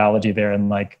a methodology there, and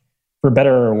like, for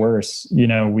better or worse,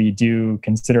 we do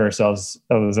consider ourselves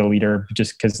as a leader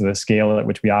just because of the scale at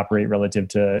which we operate relative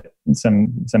to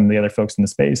some of the other folks in the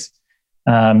space.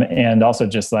 And also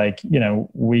just like,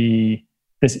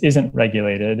 this isn't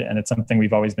regulated, and it's something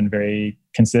we've always been very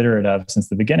considerate of since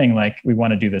the beginning. Like, we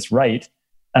want to do this right.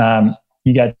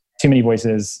 You got too many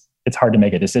voices, it's hard to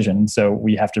make a decision. So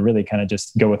we have to really kind of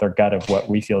just go with our gut of what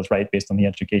we feel is right based on the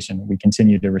education we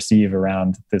continue to receive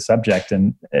around the subject.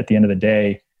 And at the end of the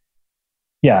day,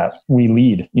 yeah, we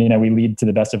lead. We lead to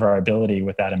the best of our ability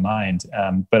with that in mind,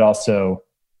 but also,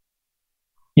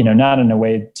 not in a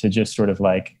way to just sort of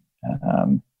like. I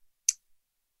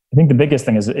think the biggest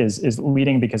thing is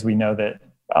leading because we know that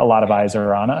a lot of eyes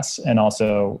are on us, and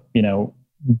also,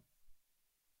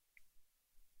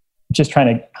 just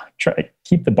trying to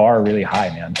keep the bar really high,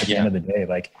 man. At the end of the day,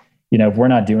 like, if we're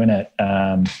not doing it,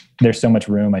 there's so much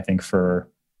room, I think, for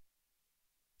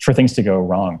things to go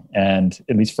wrong. And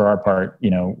at least for our part,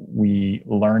 we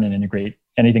learn and integrate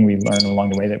anything we learn along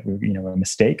the way that we, a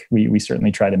mistake. We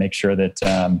certainly try to make sure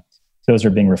that those are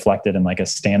being reflected in like a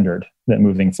standard that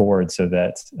moving forward, so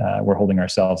that we're holding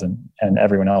ourselves and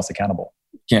everyone else accountable.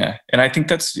 Yeah. And I think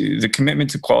that's the commitment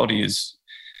to quality is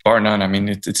bar none. I mean,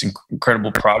 it's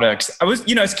incredible products. I was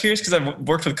curious because I've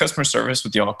worked with customer service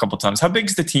with y'all a couple of times. How big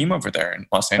is the team over there in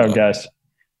Los Angeles? Oh gosh.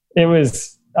 It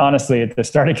was honestly at the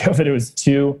start of COVID, it was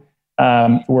 2.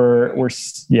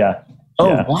 Yeah. Oh,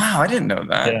 yeah. Wow. I didn't know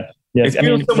that. Yeah. Yes. It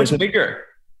feels so much bigger.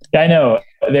 I know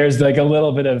there's like a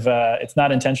little bit of, it's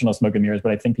not intentional smoke and mirrors,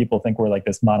 but I think people think we're like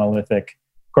this monolithic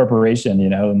corporation,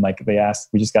 and like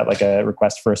we just got like a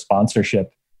request for a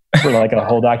sponsorship for like a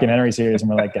whole documentary series. And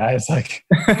we're like, guys, like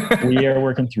we are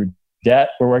working through debt.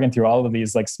 We're working through all of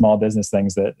these like small business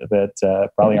things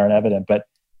that probably aren't evident, but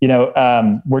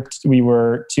we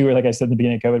were 2, like I said, at the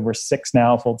beginning of COVID, we're 6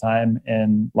 now full-time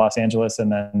in Los Angeles.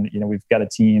 And then, we've got a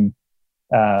team,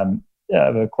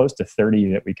 close to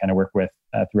 30 that we kind of work with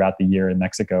throughout the year in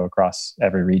Mexico across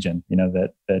every region,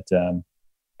 that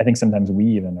I think sometimes we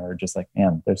even are just like,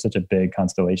 man, there's such a big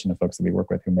constellation of folks that we work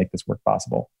with who make this work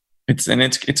possible.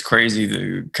 It's crazy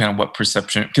the kind of what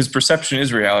perception, because perception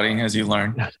is reality, as you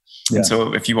learn. Yeah. And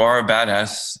so if you are a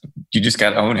badass, you just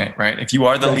got to own it, right? If you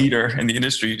are the leader in the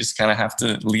industry, you just kind of have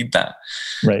to lead that.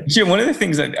 Right. Yeah. One of the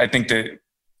things that I think that,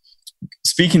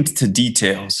 speaking to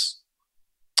details,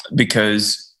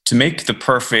 because to make the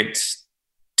perfect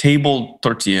table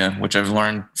tortilla, which I've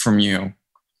learned from you,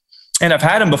 and I've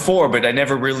had them before, but I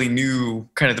never really knew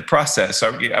kind of the process.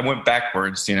 So I went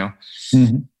backwards,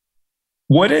 Mm-hmm.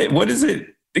 What is it?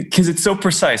 Because it's so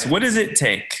precise. What does it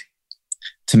take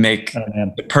to make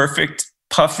the perfect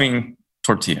puffing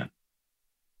tortilla?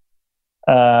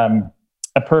 A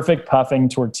perfect puffing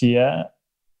tortilla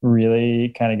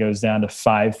really kind of goes down to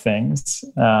 5 things.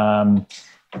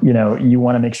 You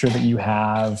want to make sure that you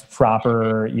have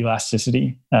proper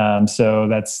elasticity. So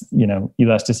that's,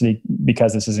 elasticity,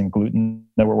 because this isn't gluten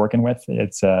that we're working with.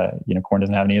 It's, corn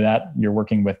doesn't have any of that. You're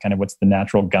working with kind of what's the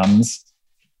natural gums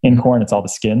in corn. It's all the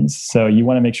skins. So you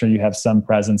want to make sure you have some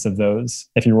presence of those.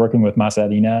 If you're working with masa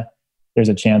harina, there's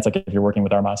a chance, like if you're working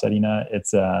with our masa harina,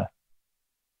 it's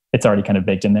already kind of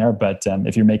baked in there. But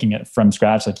if you're making it from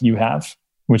scratch, like you have,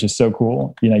 which is so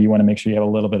cool, you want to make sure you have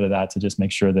a little bit of that to just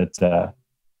make sure that,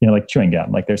 like chewing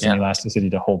gum, like there's some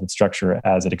elasticity to hold its structure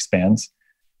as it expands.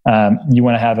 You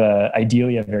want to have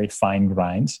ideally a very fine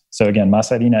grind. So again,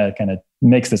 masa harina kind of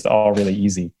makes this all really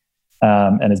easy,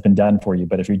 and has been done for you.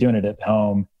 But if you're doing it at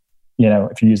home,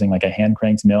 if you're using like a hand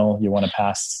cranked mill, you want to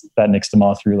pass that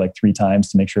nixtamal through like 3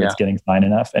 times to make sure it's getting fine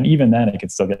enough. And even then it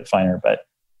could still get finer, but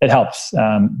it helps.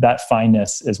 That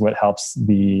fineness is what helps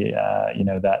the,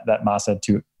 that masa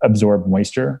to absorb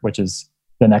moisture, which is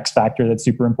the next factor that's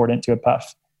super important to a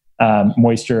puff.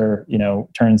 moisture,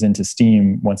 turns into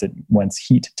steam once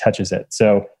heat touches it.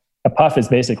 So a puff is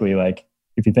basically like,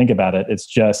 if you think about it, it's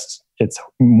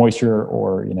moisture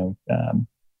or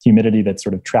humidity that's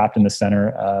sort of trapped in the center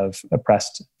of a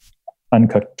pressed,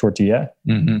 uncooked tortilla.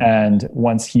 Mm-hmm. And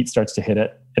once heat starts to hit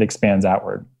it, it expands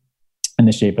outward in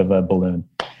the shape of a balloon.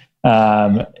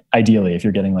 Ideally, if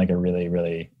you're getting like a really,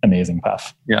 really amazing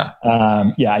puff. Yeah.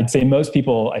 I'd say most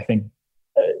people, I think,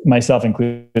 myself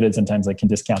included, sometimes like can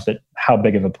discount how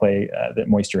big of a play that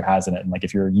moisture has in it. And like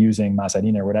if you're using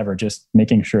Macerina or whatever, just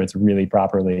making sure it's really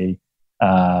properly,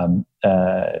 you're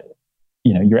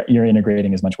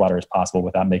integrating as much water as possible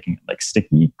without making it like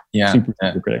sticky. Yeah. Super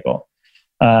critical.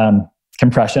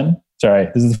 Compression. Sorry,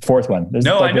 this is the fourth one.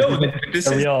 I know. This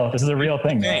is a real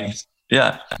thing.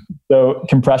 Yeah. So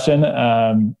compression,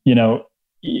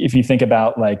 if you think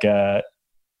about like a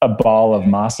ball of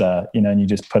masa, and you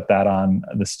just put that on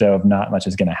the stove, not much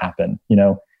is going to happen.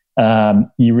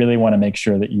 You really want to make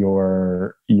sure that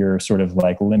you're sort of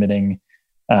like limiting,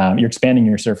 you're expanding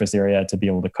your surface area to be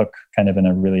able to cook kind of in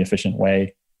a really efficient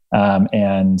way.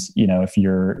 And if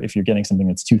you're getting something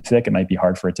that's too thick, it might be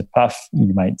hard for it to puff.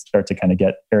 You might start to kind of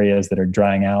get areas that are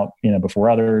drying out, before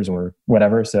others or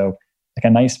whatever. So like a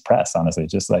nice press, honestly,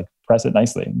 just like press it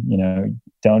nicely.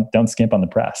 Don't skimp on the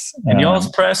press. And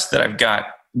y'all's press that I've got,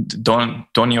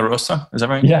 Doña Rosa, is that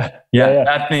right? Yeah.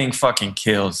 That thing fucking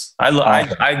kills.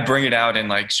 I bring it out and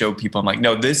like show people. I'm like,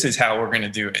 no, this is how we're gonna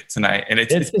do it tonight. And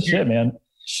it's the shit, man.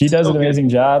 She does an amazing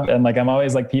job. And like, I'm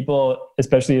always like, people,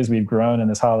 especially as we've grown in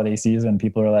this holiday season,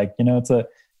 people are like,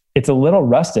 it's a little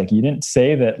rustic. You didn't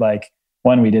say that, like,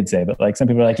 one, we did say, but like some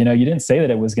people are like, you didn't say that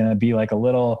it was going to be like a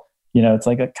little, it's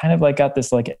like a kind of like got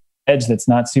this like edge that's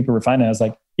not super refined. And I was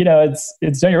like, it's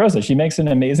Doña Rosa. She makes an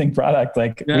amazing product.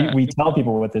 Like we tell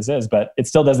people what this is, but it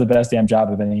still does the best damn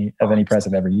job of any press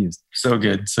I've ever used. So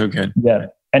good. Yeah.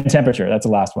 And temperature, that's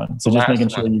the last one. So just making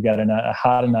sure you got a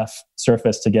hot enough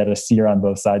surface to get a sear on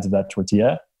both sides of that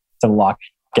tortilla to lock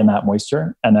in that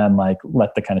moisture, and then like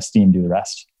let the kind of steam do the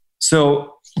rest.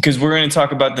 So, because we're going to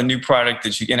talk about the new product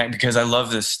that because I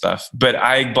love this stuff, but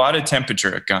I bought a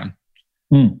temperature gun.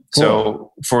 Cool.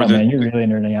 So man, you're really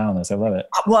nerding out on this. I love it.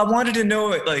 Well, I wanted to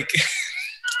know it, like.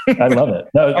 I love it.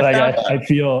 No, like I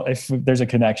feel if there's a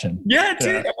connection. Yeah,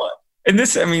 dude. Yeah. And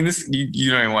this, you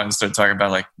don't even want to start talking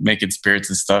about like making spirits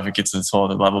and stuff. It gets to this whole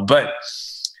other level. But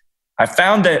I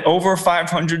found that over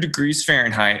 500 degrees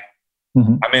Fahrenheit,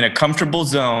 mm-hmm. I'm in a comfortable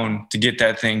zone to get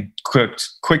that thing cooked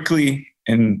quickly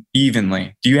and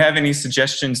evenly. Do you have any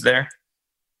suggestions there?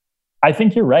 I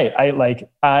think you're right.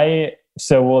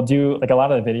 So we'll do like a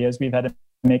lot of the videos we've had to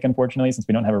make, unfortunately, since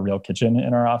we don't have a real kitchen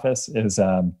in our office,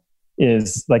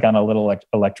 is like on a little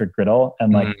electric griddle,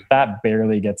 and like that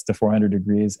barely gets to 400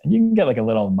 degrees, and you can get like a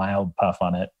little mild puff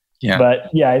on it. Yeah. But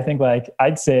yeah, I think like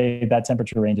I'd say that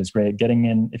temperature range is great. Getting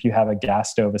in, if you have a gas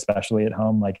stove, especially at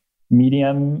home, like a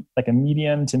medium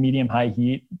to medium high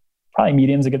heat, probably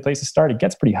medium's a good place to start. It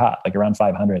gets pretty hot, like around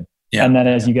 500. Yeah. And then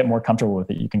as you get more comfortable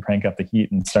with it, you can crank up the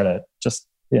heat and start to just,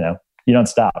 you don't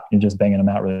stop. You're just banging them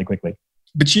out really quickly.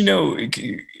 But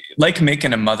like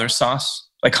making a mother sauce,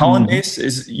 like hollandaise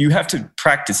is, you have to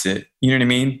practice it. You know what I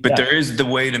mean? But there is the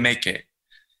way to make it.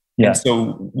 Yeah. And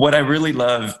so what I really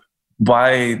love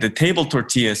why the table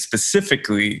tortilla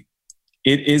specifically,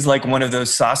 it is like one of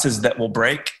those sauces that will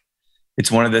break.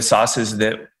 It's one of the sauces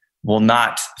that will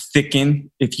not thicken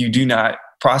if you do not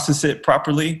process it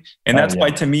properly. And that's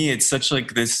why to me, it's such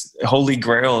like this holy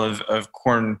grail of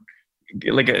corn,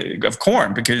 of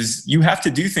corn, because you have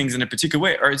to do things in a particular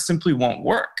way or it simply won't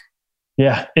work.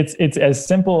 Yeah, it's as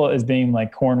simple as being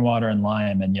like corn, water, and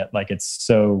lime, and yet like it's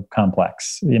so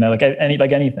complex. Like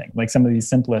anything, like some of these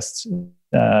simplest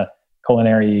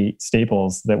culinary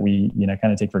staples that we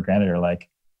kind of take for granted are like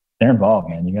they're involved,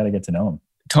 man. You got to get to know them.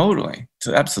 Totally,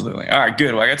 absolutely. All right,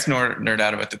 good. Well, I got to nerd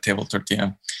out about the table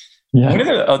tortilla. Yeah. One of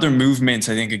the other movements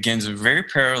I think again is very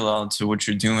parallel to what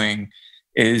you're doing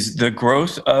is the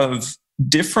growth of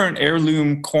different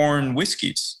heirloom corn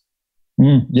whiskeys.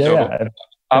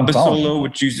 Abasolo,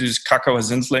 which uses Cacao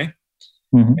Azinzle,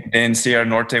 and Sierra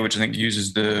Norte, which I think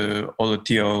uses the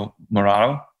Oletio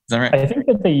Morado. Is that right? I think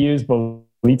that they use Bolita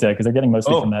because they're getting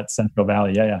mostly from that Central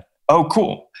Valley. Yeah. Oh,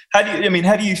 cool. How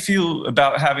do you feel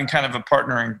about having kind of a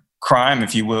partner in crime,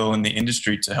 if you will, in the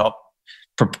industry to help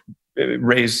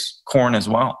raise corn as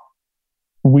well?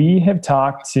 We have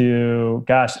talked to,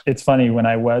 it's funny, when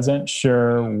I wasn't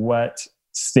sure what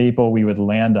staple we would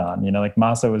land on, like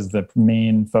masa was the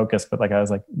main focus, but like I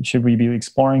was like, should we be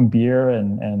exploring beer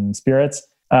and spirits?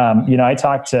 I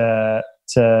talked to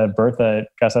Bertha at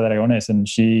Casa de Aragones, and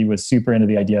she was super into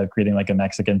the idea of creating like a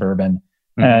Mexican bourbon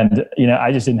And,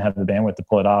 I just didn't have the bandwidth to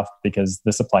pull it off because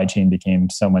the supply chain became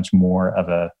so much more of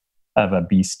a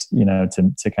beast,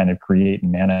 to kind of create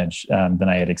and manage than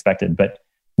I had expected. But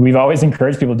we've always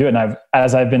encouraged people to do it. And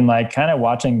as I've been like kind of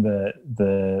watching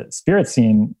the spirit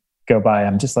scene go by,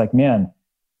 I'm just like, man,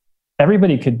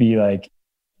 everybody could be like,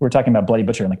 we're talking about Bloody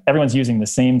Butcher, and like everyone's using the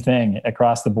same thing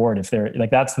across the board. If they're like,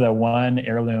 that's the one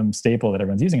heirloom staple that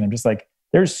everyone's using. And I'm just like,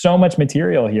 there's so much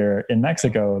material here in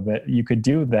Mexico that you could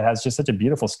do that has just such a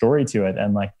beautiful story to it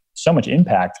and like so much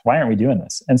impact. Why aren't we doing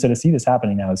this? And so to see this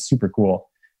happening now is super cool.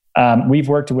 We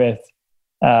worked a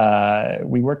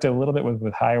little bit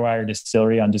with Highwire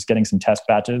Distillery on just getting some test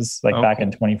batches back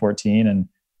in 2014. And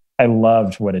I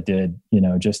loved what it did,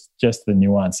 just the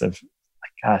nuance of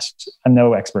like, gosh, I'm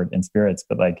no expert in spirits,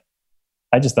 but like,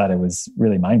 I just thought it was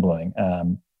really mind blowing.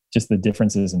 Just the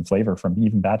differences in flavor from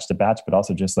even batch to batch, but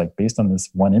also just like based on this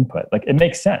one input, like it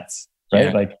makes sense, right?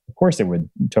 Yeah. Like, of course it would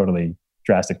totally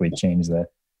drastically change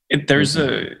there's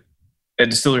a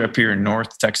distillery up here in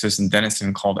North Texas in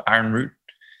Denison called Iron Root.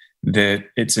 That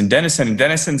it's in Denison, and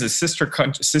Denison's a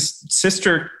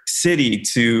sister city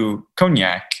to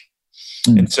Cognac.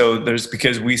 And so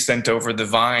because we sent over the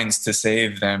vines to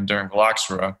save them during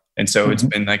Phylloxera. And so it's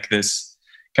been like this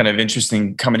kind of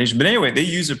interesting combination. But anyway, they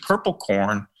use a purple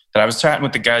corn that I was chatting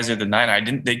with the guys the other night.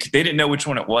 They didn't know which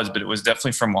one it was, but it was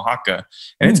definitely from Oaxaca.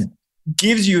 And it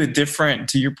gives you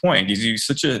to your point, it gives you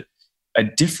such a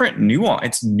different nuance.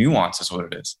 It's nuance is what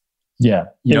it is. Yeah,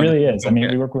 it really is. I mean,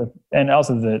 we work with, and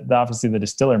also obviously the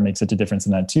distiller makes such a difference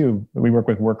in that too. We work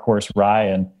with Workhorse Rye,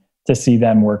 and to see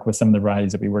them work with some of the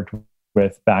varieties that we worked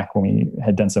with back when we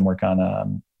had done some work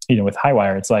on, with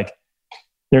Highwire, it's like,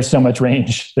 there's so much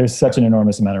range. There's such an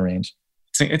enormous amount of range.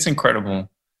 It's incredible.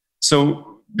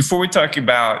 So before we talk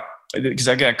about, because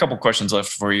I got a couple questions left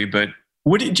for you, but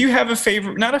do you have a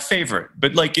favorite? Not a favorite,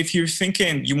 but like if you're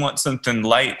thinking you want something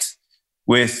light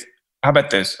with, how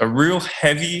about this? A real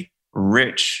heavy,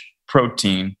 rich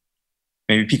protein,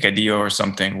 maybe picadillo or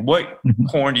something. What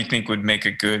corn do you think would make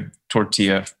a good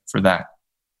tortilla for that?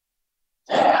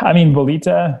 I mean,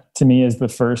 bolita to me is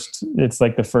it's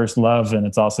like the first love. And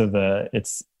it's also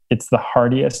it's the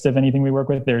hardiest of anything we work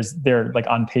with. They're like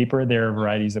on paper, there are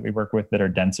varieties that we work with that are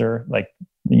denser, like,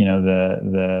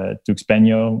 the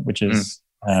Tuxpeño, which is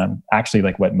actually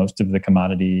like what most of the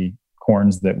commodity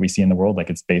corns that we see in the world, like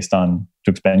it's based on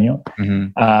Tuxpeño.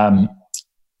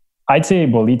 I'd say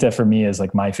bolita for me is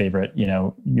like my favorite.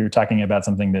 You're talking about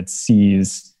something that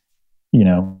sees,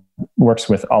 works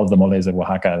with all of the moles of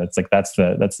Oaxaca. That's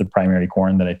the primary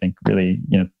corn that I think really,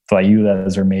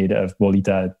 tlayudas are made of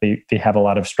bolita. They have a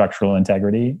lot of structural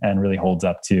integrity and really holds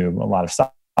up to a lot of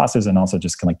sauces, and also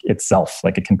just kind of like itself,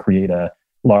 like it can create a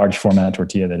large format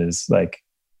tortilla that is like,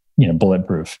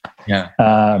 bulletproof. Yeah.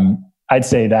 I'd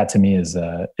say that to me is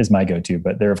my go-to,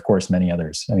 but there are of course many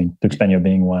others. I mean, Tuxpeño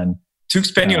being one.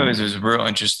 Tuxpeño is a real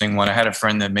interesting one. I had a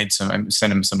friend that I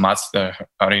sent him some matzah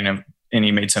harina, and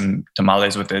he made some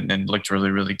tamales with it, and it looked really,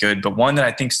 really good. But one that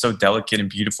I think is so delicate and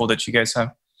beautiful that you guys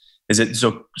have, is it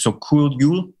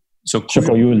Xocoyul?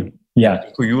 Xocoyul, yeah.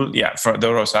 Xocoyul, yeah, from the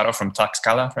Rosado from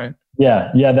Tlaxcala, right?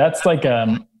 Yeah, that's like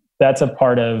that's a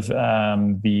part of I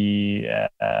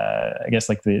guess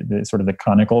like the sort of the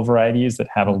conical varieties that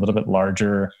have a little bit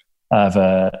larger of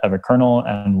a kernel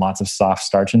and lots of soft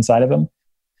starch inside of them.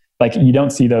 Like you don't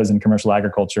see those in commercial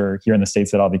agriculture here in the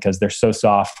States at all, because they're so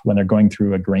soft. When they're going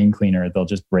through a grain cleaner, they'll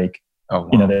just break. Oh,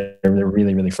 wow. They're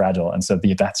really, really fragile. And so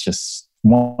that's just,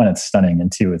 one, it's stunning,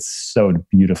 and two, it's so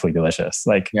beautifully delicious.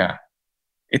 Like, yeah,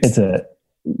 it's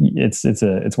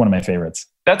one of my favorites.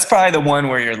 That's probably the one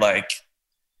where you're like,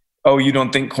 oh, you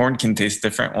don't think corn can taste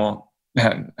different? Well,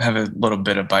 have a little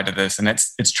bit of bite of this. And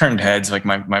it's turned heads. Like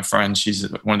my friend, she's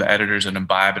one of the editors at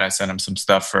Imbibe, and I sent him some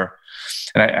stuff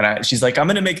she's like, I'm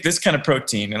going to make this kind of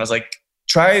protein. And I was like,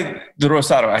 try the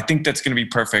Rosado. I think that's going to be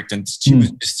perfect. And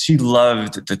she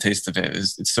loved the taste of it.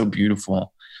 It's so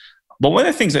beautiful. But one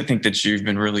of the things I think that you've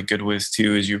been really good with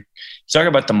too, is you talk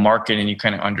about the market, and you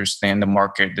kind of understand the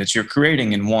market that you're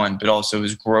creating in one, but also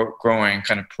is growing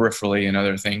kind of peripherally in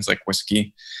other things like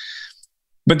whiskey.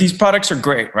 But these products are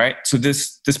great, right? So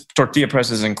this tortilla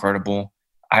press is incredible.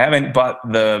 I haven't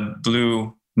bought the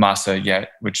blue masa yet,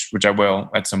 which I will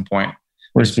at some point.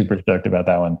 We're super stoked about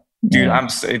that one. Dude,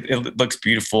 it looks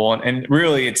beautiful. And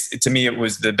really, to me, it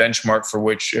was the benchmark for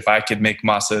which, if I could make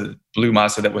blue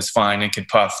masa that was fine and could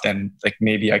puff, then like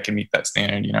maybe I can meet that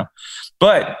standard,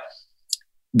 But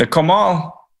the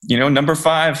Comal, number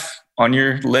 5 on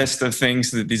your list of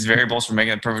things, these variables for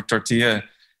making a perfect tortilla,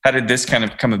 how did this kind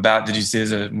of come about? Did you see it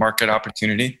as a market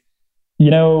opportunity?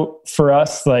 For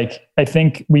us, like, I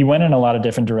think we went in a lot of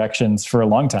different directions for a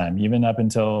long time, even up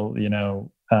until,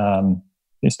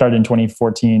 it started in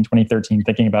 2014, 2013,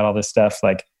 thinking about all this stuff.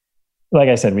 Like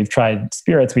I said, we've tried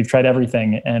spirits, we've tried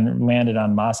everything, and landed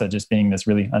on masa just being this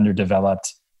really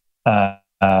underdeveloped, like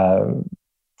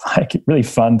really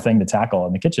fun thing to tackle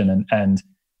in the kitchen. And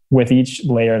with each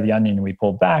layer of the onion we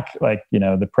pulled back, like,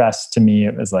 the press, to me,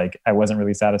 it was like, I wasn't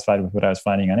really satisfied with what I was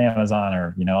finding on Amazon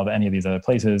or, any of these other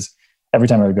places. Every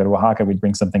time I would go to Oaxaca, we'd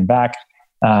bring something back.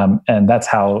 And that's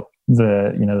how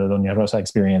the Doña Rosa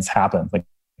experience happened. Like,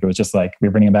 it was just like, we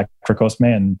were bringing them back for Cosme,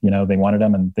 and, they wanted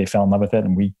them and they fell in love with it,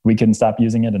 and we couldn't stop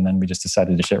using it. And then we just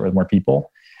decided to share it with more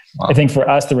people. Wow. I think for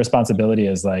us, the responsibility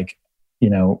is like,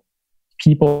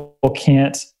 people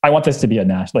can't, I want this to be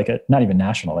not even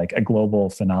national, like a global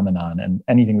phenomenon, and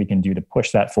anything we can do to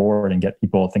push that forward and get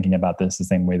people thinking about this the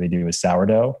same way they do with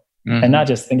sourdough. Mm-hmm. And not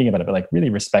just thinking about it, but like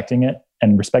really respecting it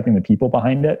and respecting the people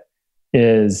behind it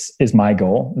is my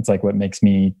goal. It's like what makes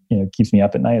me, keeps me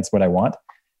up at night. It's what I want.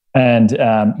 And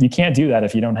you can't do that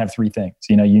if you don't have three things.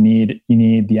 You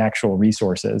need the actual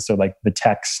resources. So like the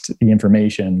text, the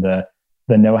information, the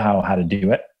know-how to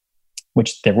do it,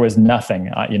 which there was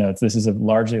nothing. This is a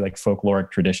largely like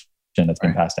folkloric tradition that's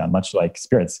been passed down, much like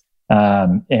spirits.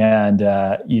 And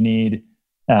you need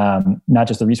not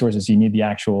just the resources, you need the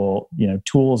actual,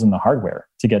 tools and the hardware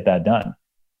to get that done.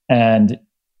 And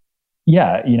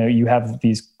you have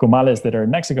these comales that are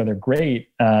in Mexico. They're great.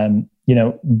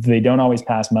 They don't always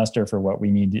pass muster for what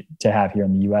we need to have here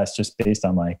in the US, just based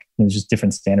on like, just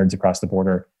different standards across the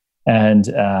border. And,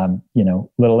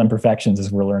 little imperfections,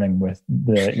 as we're learning with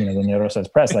the Doña Rosa's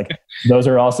press, like those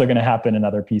are also going to happen in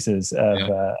other pieces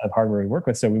of hardware we work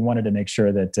with. So we wanted to make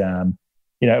sure that,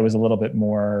 it was a little bit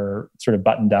more sort of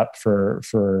buttoned up for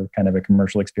kind of a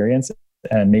commercial experience,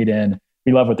 and made in.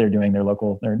 We love what they're doing. They're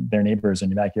local, they're neighbors in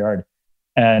your backyard.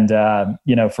 And,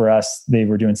 for us, they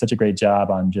were doing such a great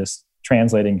job on just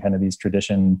translating kind of these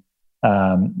tradition,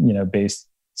 based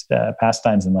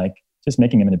pastimes, and like just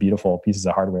making them into beautiful pieces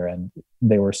of hardware. And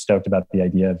they were stoked about the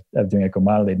idea of doing a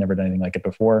comal. They'd never done anything like it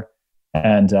before.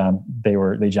 And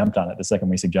they jumped on it the second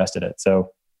we suggested it.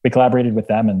 So we collaborated with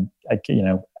them, and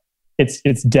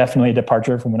it's definitely a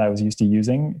departure from what I was used to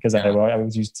using, because I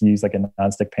was used to use like a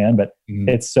nonstick pan, but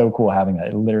it's so cool having that.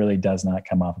 It literally does not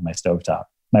come off of my stovetop.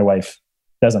 My wife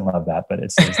doesn't love that, but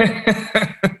it's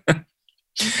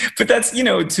but that's,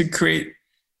 to create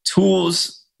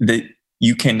tools that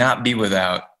you cannot be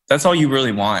without. That's all you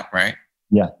really want, right?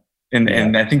 Yeah.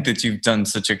 And I think that you've done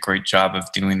such a great job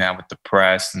of doing that with the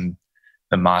press and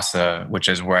the masa, which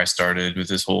is where I started with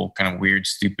this whole kind of weird,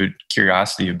 stupid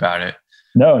curiosity about it.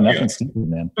 No, nothing stupid,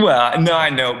 man. Well, no, I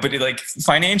know, but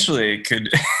financially it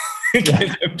could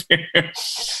appear.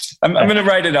 I'm going to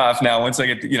write it off now once I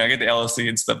get the LLC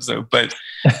and stuff. So, but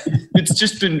it's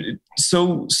just been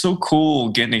so cool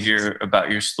getting to hear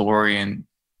about your story and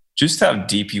just how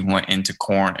deep you went into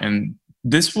corn. And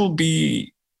it's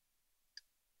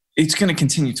going to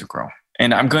continue to grow.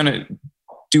 And I'm going to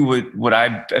do what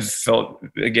I have felt,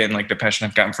 again, like the passion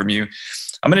I've gotten from you.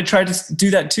 I'm going to try to do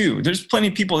that too. There's plenty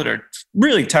of people that are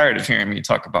really tired of hearing me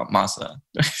talk about masa,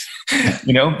 but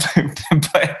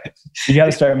you got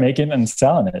to start making and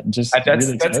selling it. And just that's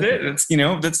it.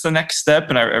 That's the next step.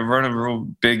 And I run a real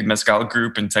big mezcal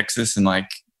group in Texas, and like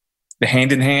the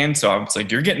hand in hand. So I was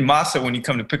like, you're getting masa when you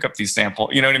come to pick up these samples.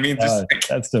 You know what I mean?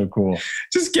 That's so cool.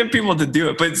 Just get people to do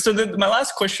it. But so my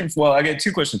last question, I got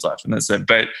 2 questions left, and that's it.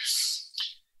 But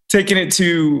taking it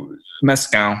to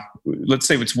mezcal, let's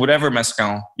say it's whatever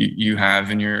mezcal you have,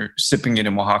 and you're sipping it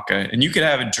in Oaxaca, and you could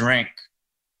have a drink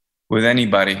with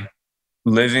anybody,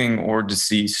 living or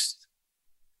deceased.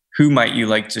 Who might you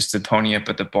like just to pony up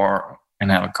at the bar and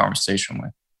have a conversation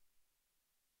with?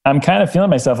 I'm kind of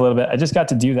feeling myself a little bit. I just got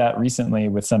to do that recently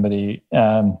with somebody.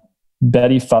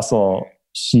 Betty Fussell,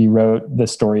 she wrote The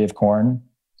Story of Corn,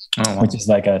 which is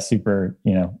like a super,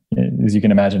 as you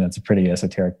can imagine, it's a pretty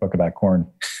esoteric book about corn.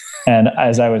 And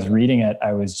as I was reading it,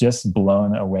 I was just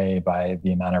blown away by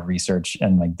the amount of research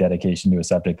and like dedication to a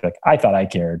subject. Like, I thought I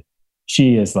cared.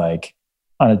 She is like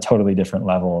on a totally different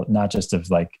level, not just of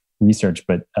like research,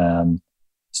 but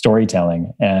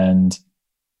storytelling. And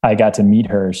I got to meet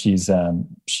her. She's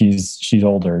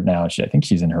older now. I think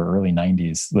she's in her early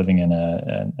 90s, living in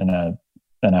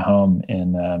a home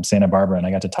in Santa Barbara. And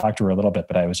I got to talk to her a little bit,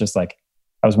 but I was just like,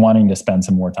 I was wanting to spend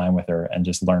some more time with her and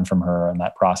just learn from her in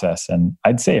that process. And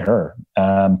I'd say her,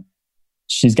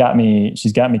 she's got me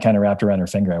kind of wrapped around her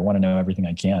finger. I want to know everything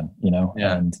I can,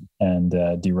 and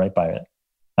do right by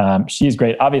it. She's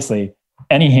great. Obviously,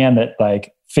 any hand that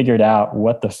like figured out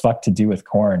what the fuck to do with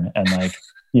corn and like,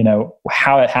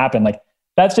 how it happened. Like,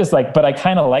 that's just like, but I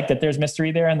kind of like that there's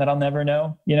mystery there and that I'll never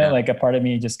know, like a part of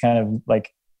me just kind of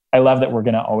like, I love that we're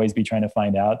going to always be trying to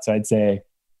find out. So I'd say,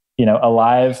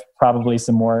 alive, probably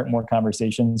some more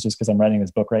conversations just because I'm writing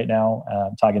this book right now,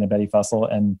 talking to Betty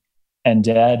Fussell, and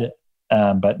dead,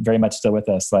 but very much still with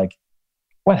us. Like,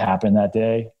 what happened that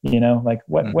day? Like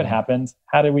what happened?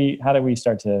 How do we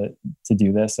start to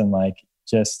do this? And like,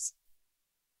 just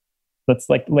let's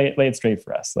like lay it straight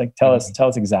for us. Like tell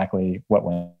us exactly what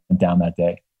went down that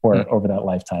day or over that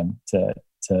lifetime to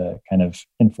kind of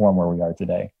inform where we are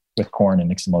today with corn and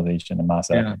nixtamalization and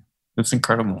masa. Yeah, that's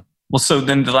incredible. Well, so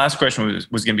then the last question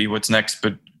was going to be what's next,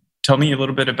 but tell me a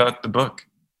little bit about the book.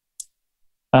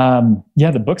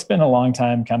 The book's been a long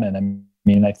time coming. I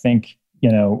mean, I think,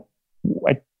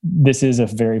 this is a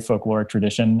very folkloric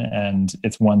tradition, and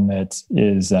it's one that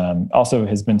is also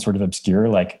has been sort of obscure,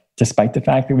 like despite the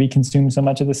fact that we consume so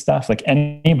much of this stuff, like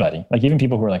anybody, like even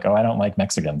people who are like, oh, I don't like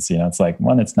Mexicans, it's like,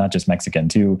 one, it's not just Mexican.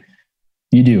 Two,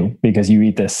 you do, because you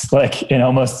eat this like in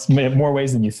almost more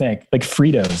ways than you think, like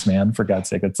Fritos, man, for God's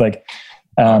sake. It's like,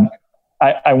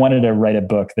 I wanted to write a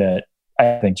book that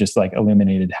I think just like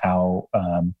illuminated how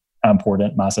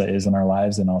important masa is in our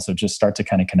lives, and also just start to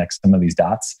kind of connect some of these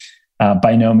dots.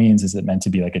 By no means is it meant to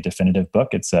be like a definitive book.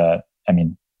 It's a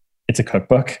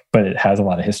cookbook, but it has a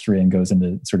lot of history and goes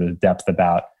into sort of depth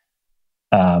about,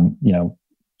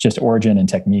 just origin and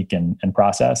technique and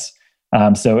process.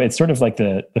 So it's sort of like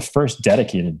the first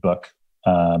dedicated book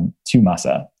to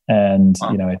masa. And,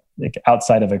 like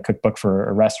outside of a cookbook for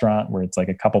a restaurant where it's like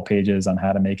a couple pages on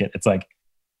how to make it, it's like,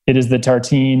 it is the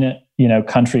tartine,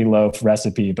 country loaf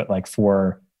recipe, but like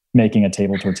for making a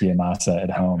table tortilla masa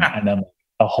at home. And then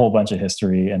a whole bunch of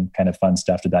history and kind of fun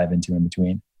stuff to dive into in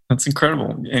between. That's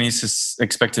incredible. Any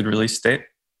expected release date?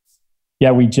 Yeah,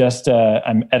 we just,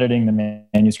 I'm editing the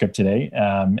manuscript today,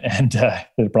 and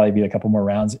there'll probably be a couple more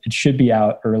rounds. It should be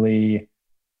out early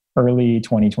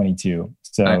 2022.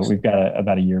 So nice. We've got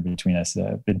about a year between us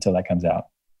until that comes out.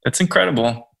 That's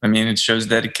incredible. I mean, it shows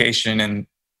dedication and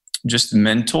just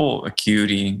mental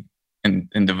acuity and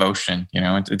devotion.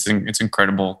 It's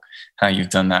incredible how you've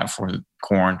done that for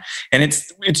corn, and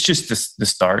it's just the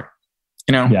start.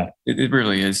 Yeah, it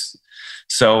really is.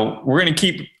 So we're gonna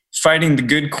keep fighting the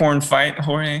good corn fight,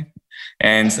 Jorge.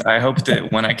 And I hope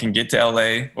that when I can get to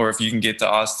LA, or if you can get to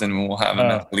Austin, we'll have an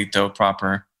Angelito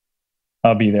proper.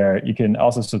 I'll be there. You can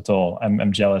also sotol.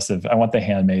 I'm jealous I want the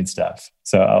handmade stuff.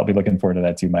 So I'll be looking forward to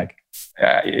that too, Mike.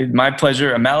 My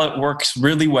pleasure. A mallet works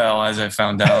really well, as I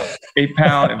found out. 8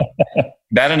 pound,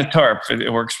 that and a tarp,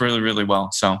 it works really, really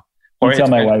well. So Jorge, tell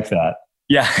my wife that.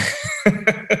 Yeah.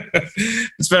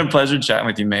 It's been a pleasure chatting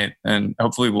with you, mate. And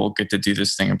hopefully we'll get to do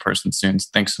this thing in person soon.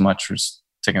 Thanks so much for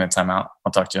taking the time out.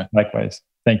 I'll talk to you. Likewise.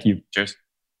 Thank you. Cheers.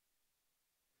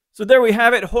 So there we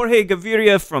have it. Jorge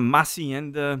Gaviria from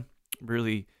Macienda,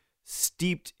 really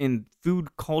steeped in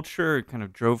food culture. It kind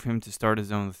of drove him to start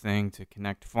his own thing, to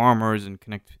connect farmers and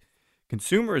connect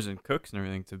consumers and cooks and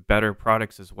everything to better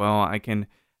products as well. I can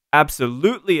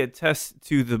absolutely attest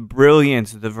to the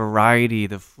brilliance, the variety,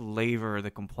 the flavor, the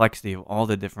complexity of all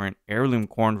the different heirloom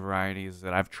corn varieties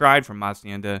that I've tried from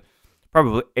Hacienda.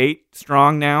 Probably 8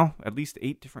 strong now, at least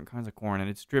 8 different kinds of corn. And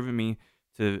it's driven me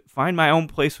to find my own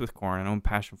place with corn and own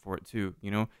passion for it too.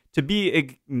 To be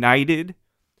ignited,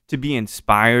 to be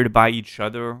inspired by each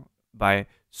other, by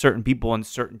certain people in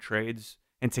certain trades,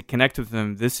 and to connect with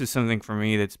them. This is something for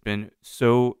me that's been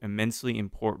so immensely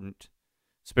important,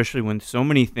 especially when so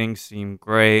many things seem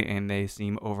gray and they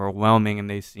seem overwhelming and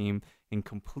they seem in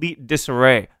complete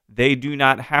disarray. They do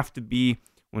not have to be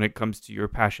when it comes to your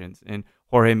passions. And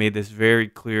Jorge made this very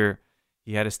clear.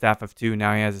 He had a staff of 2,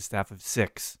 now he has a staff of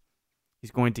 6.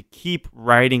 He's going to keep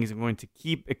writing, he's going to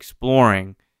keep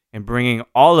exploring and bringing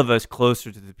all of us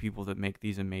closer to the people that make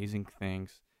these amazing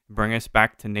things, bring us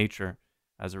back to nature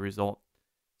as a result.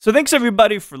 So thanks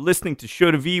everybody for listening to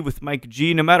Show to V with Mike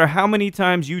G. No matter how many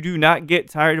times you do not get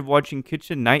tired of watching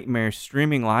Kitchen Nightmares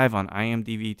streaming live on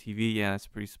IMDb TV, yeah, that's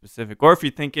pretty specific. Or if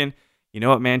you're thinking, you know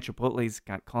what, man, Chipotle's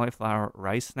got cauliflower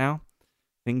rice now,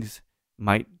 things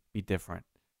might be different.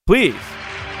 Please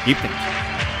keep thinking.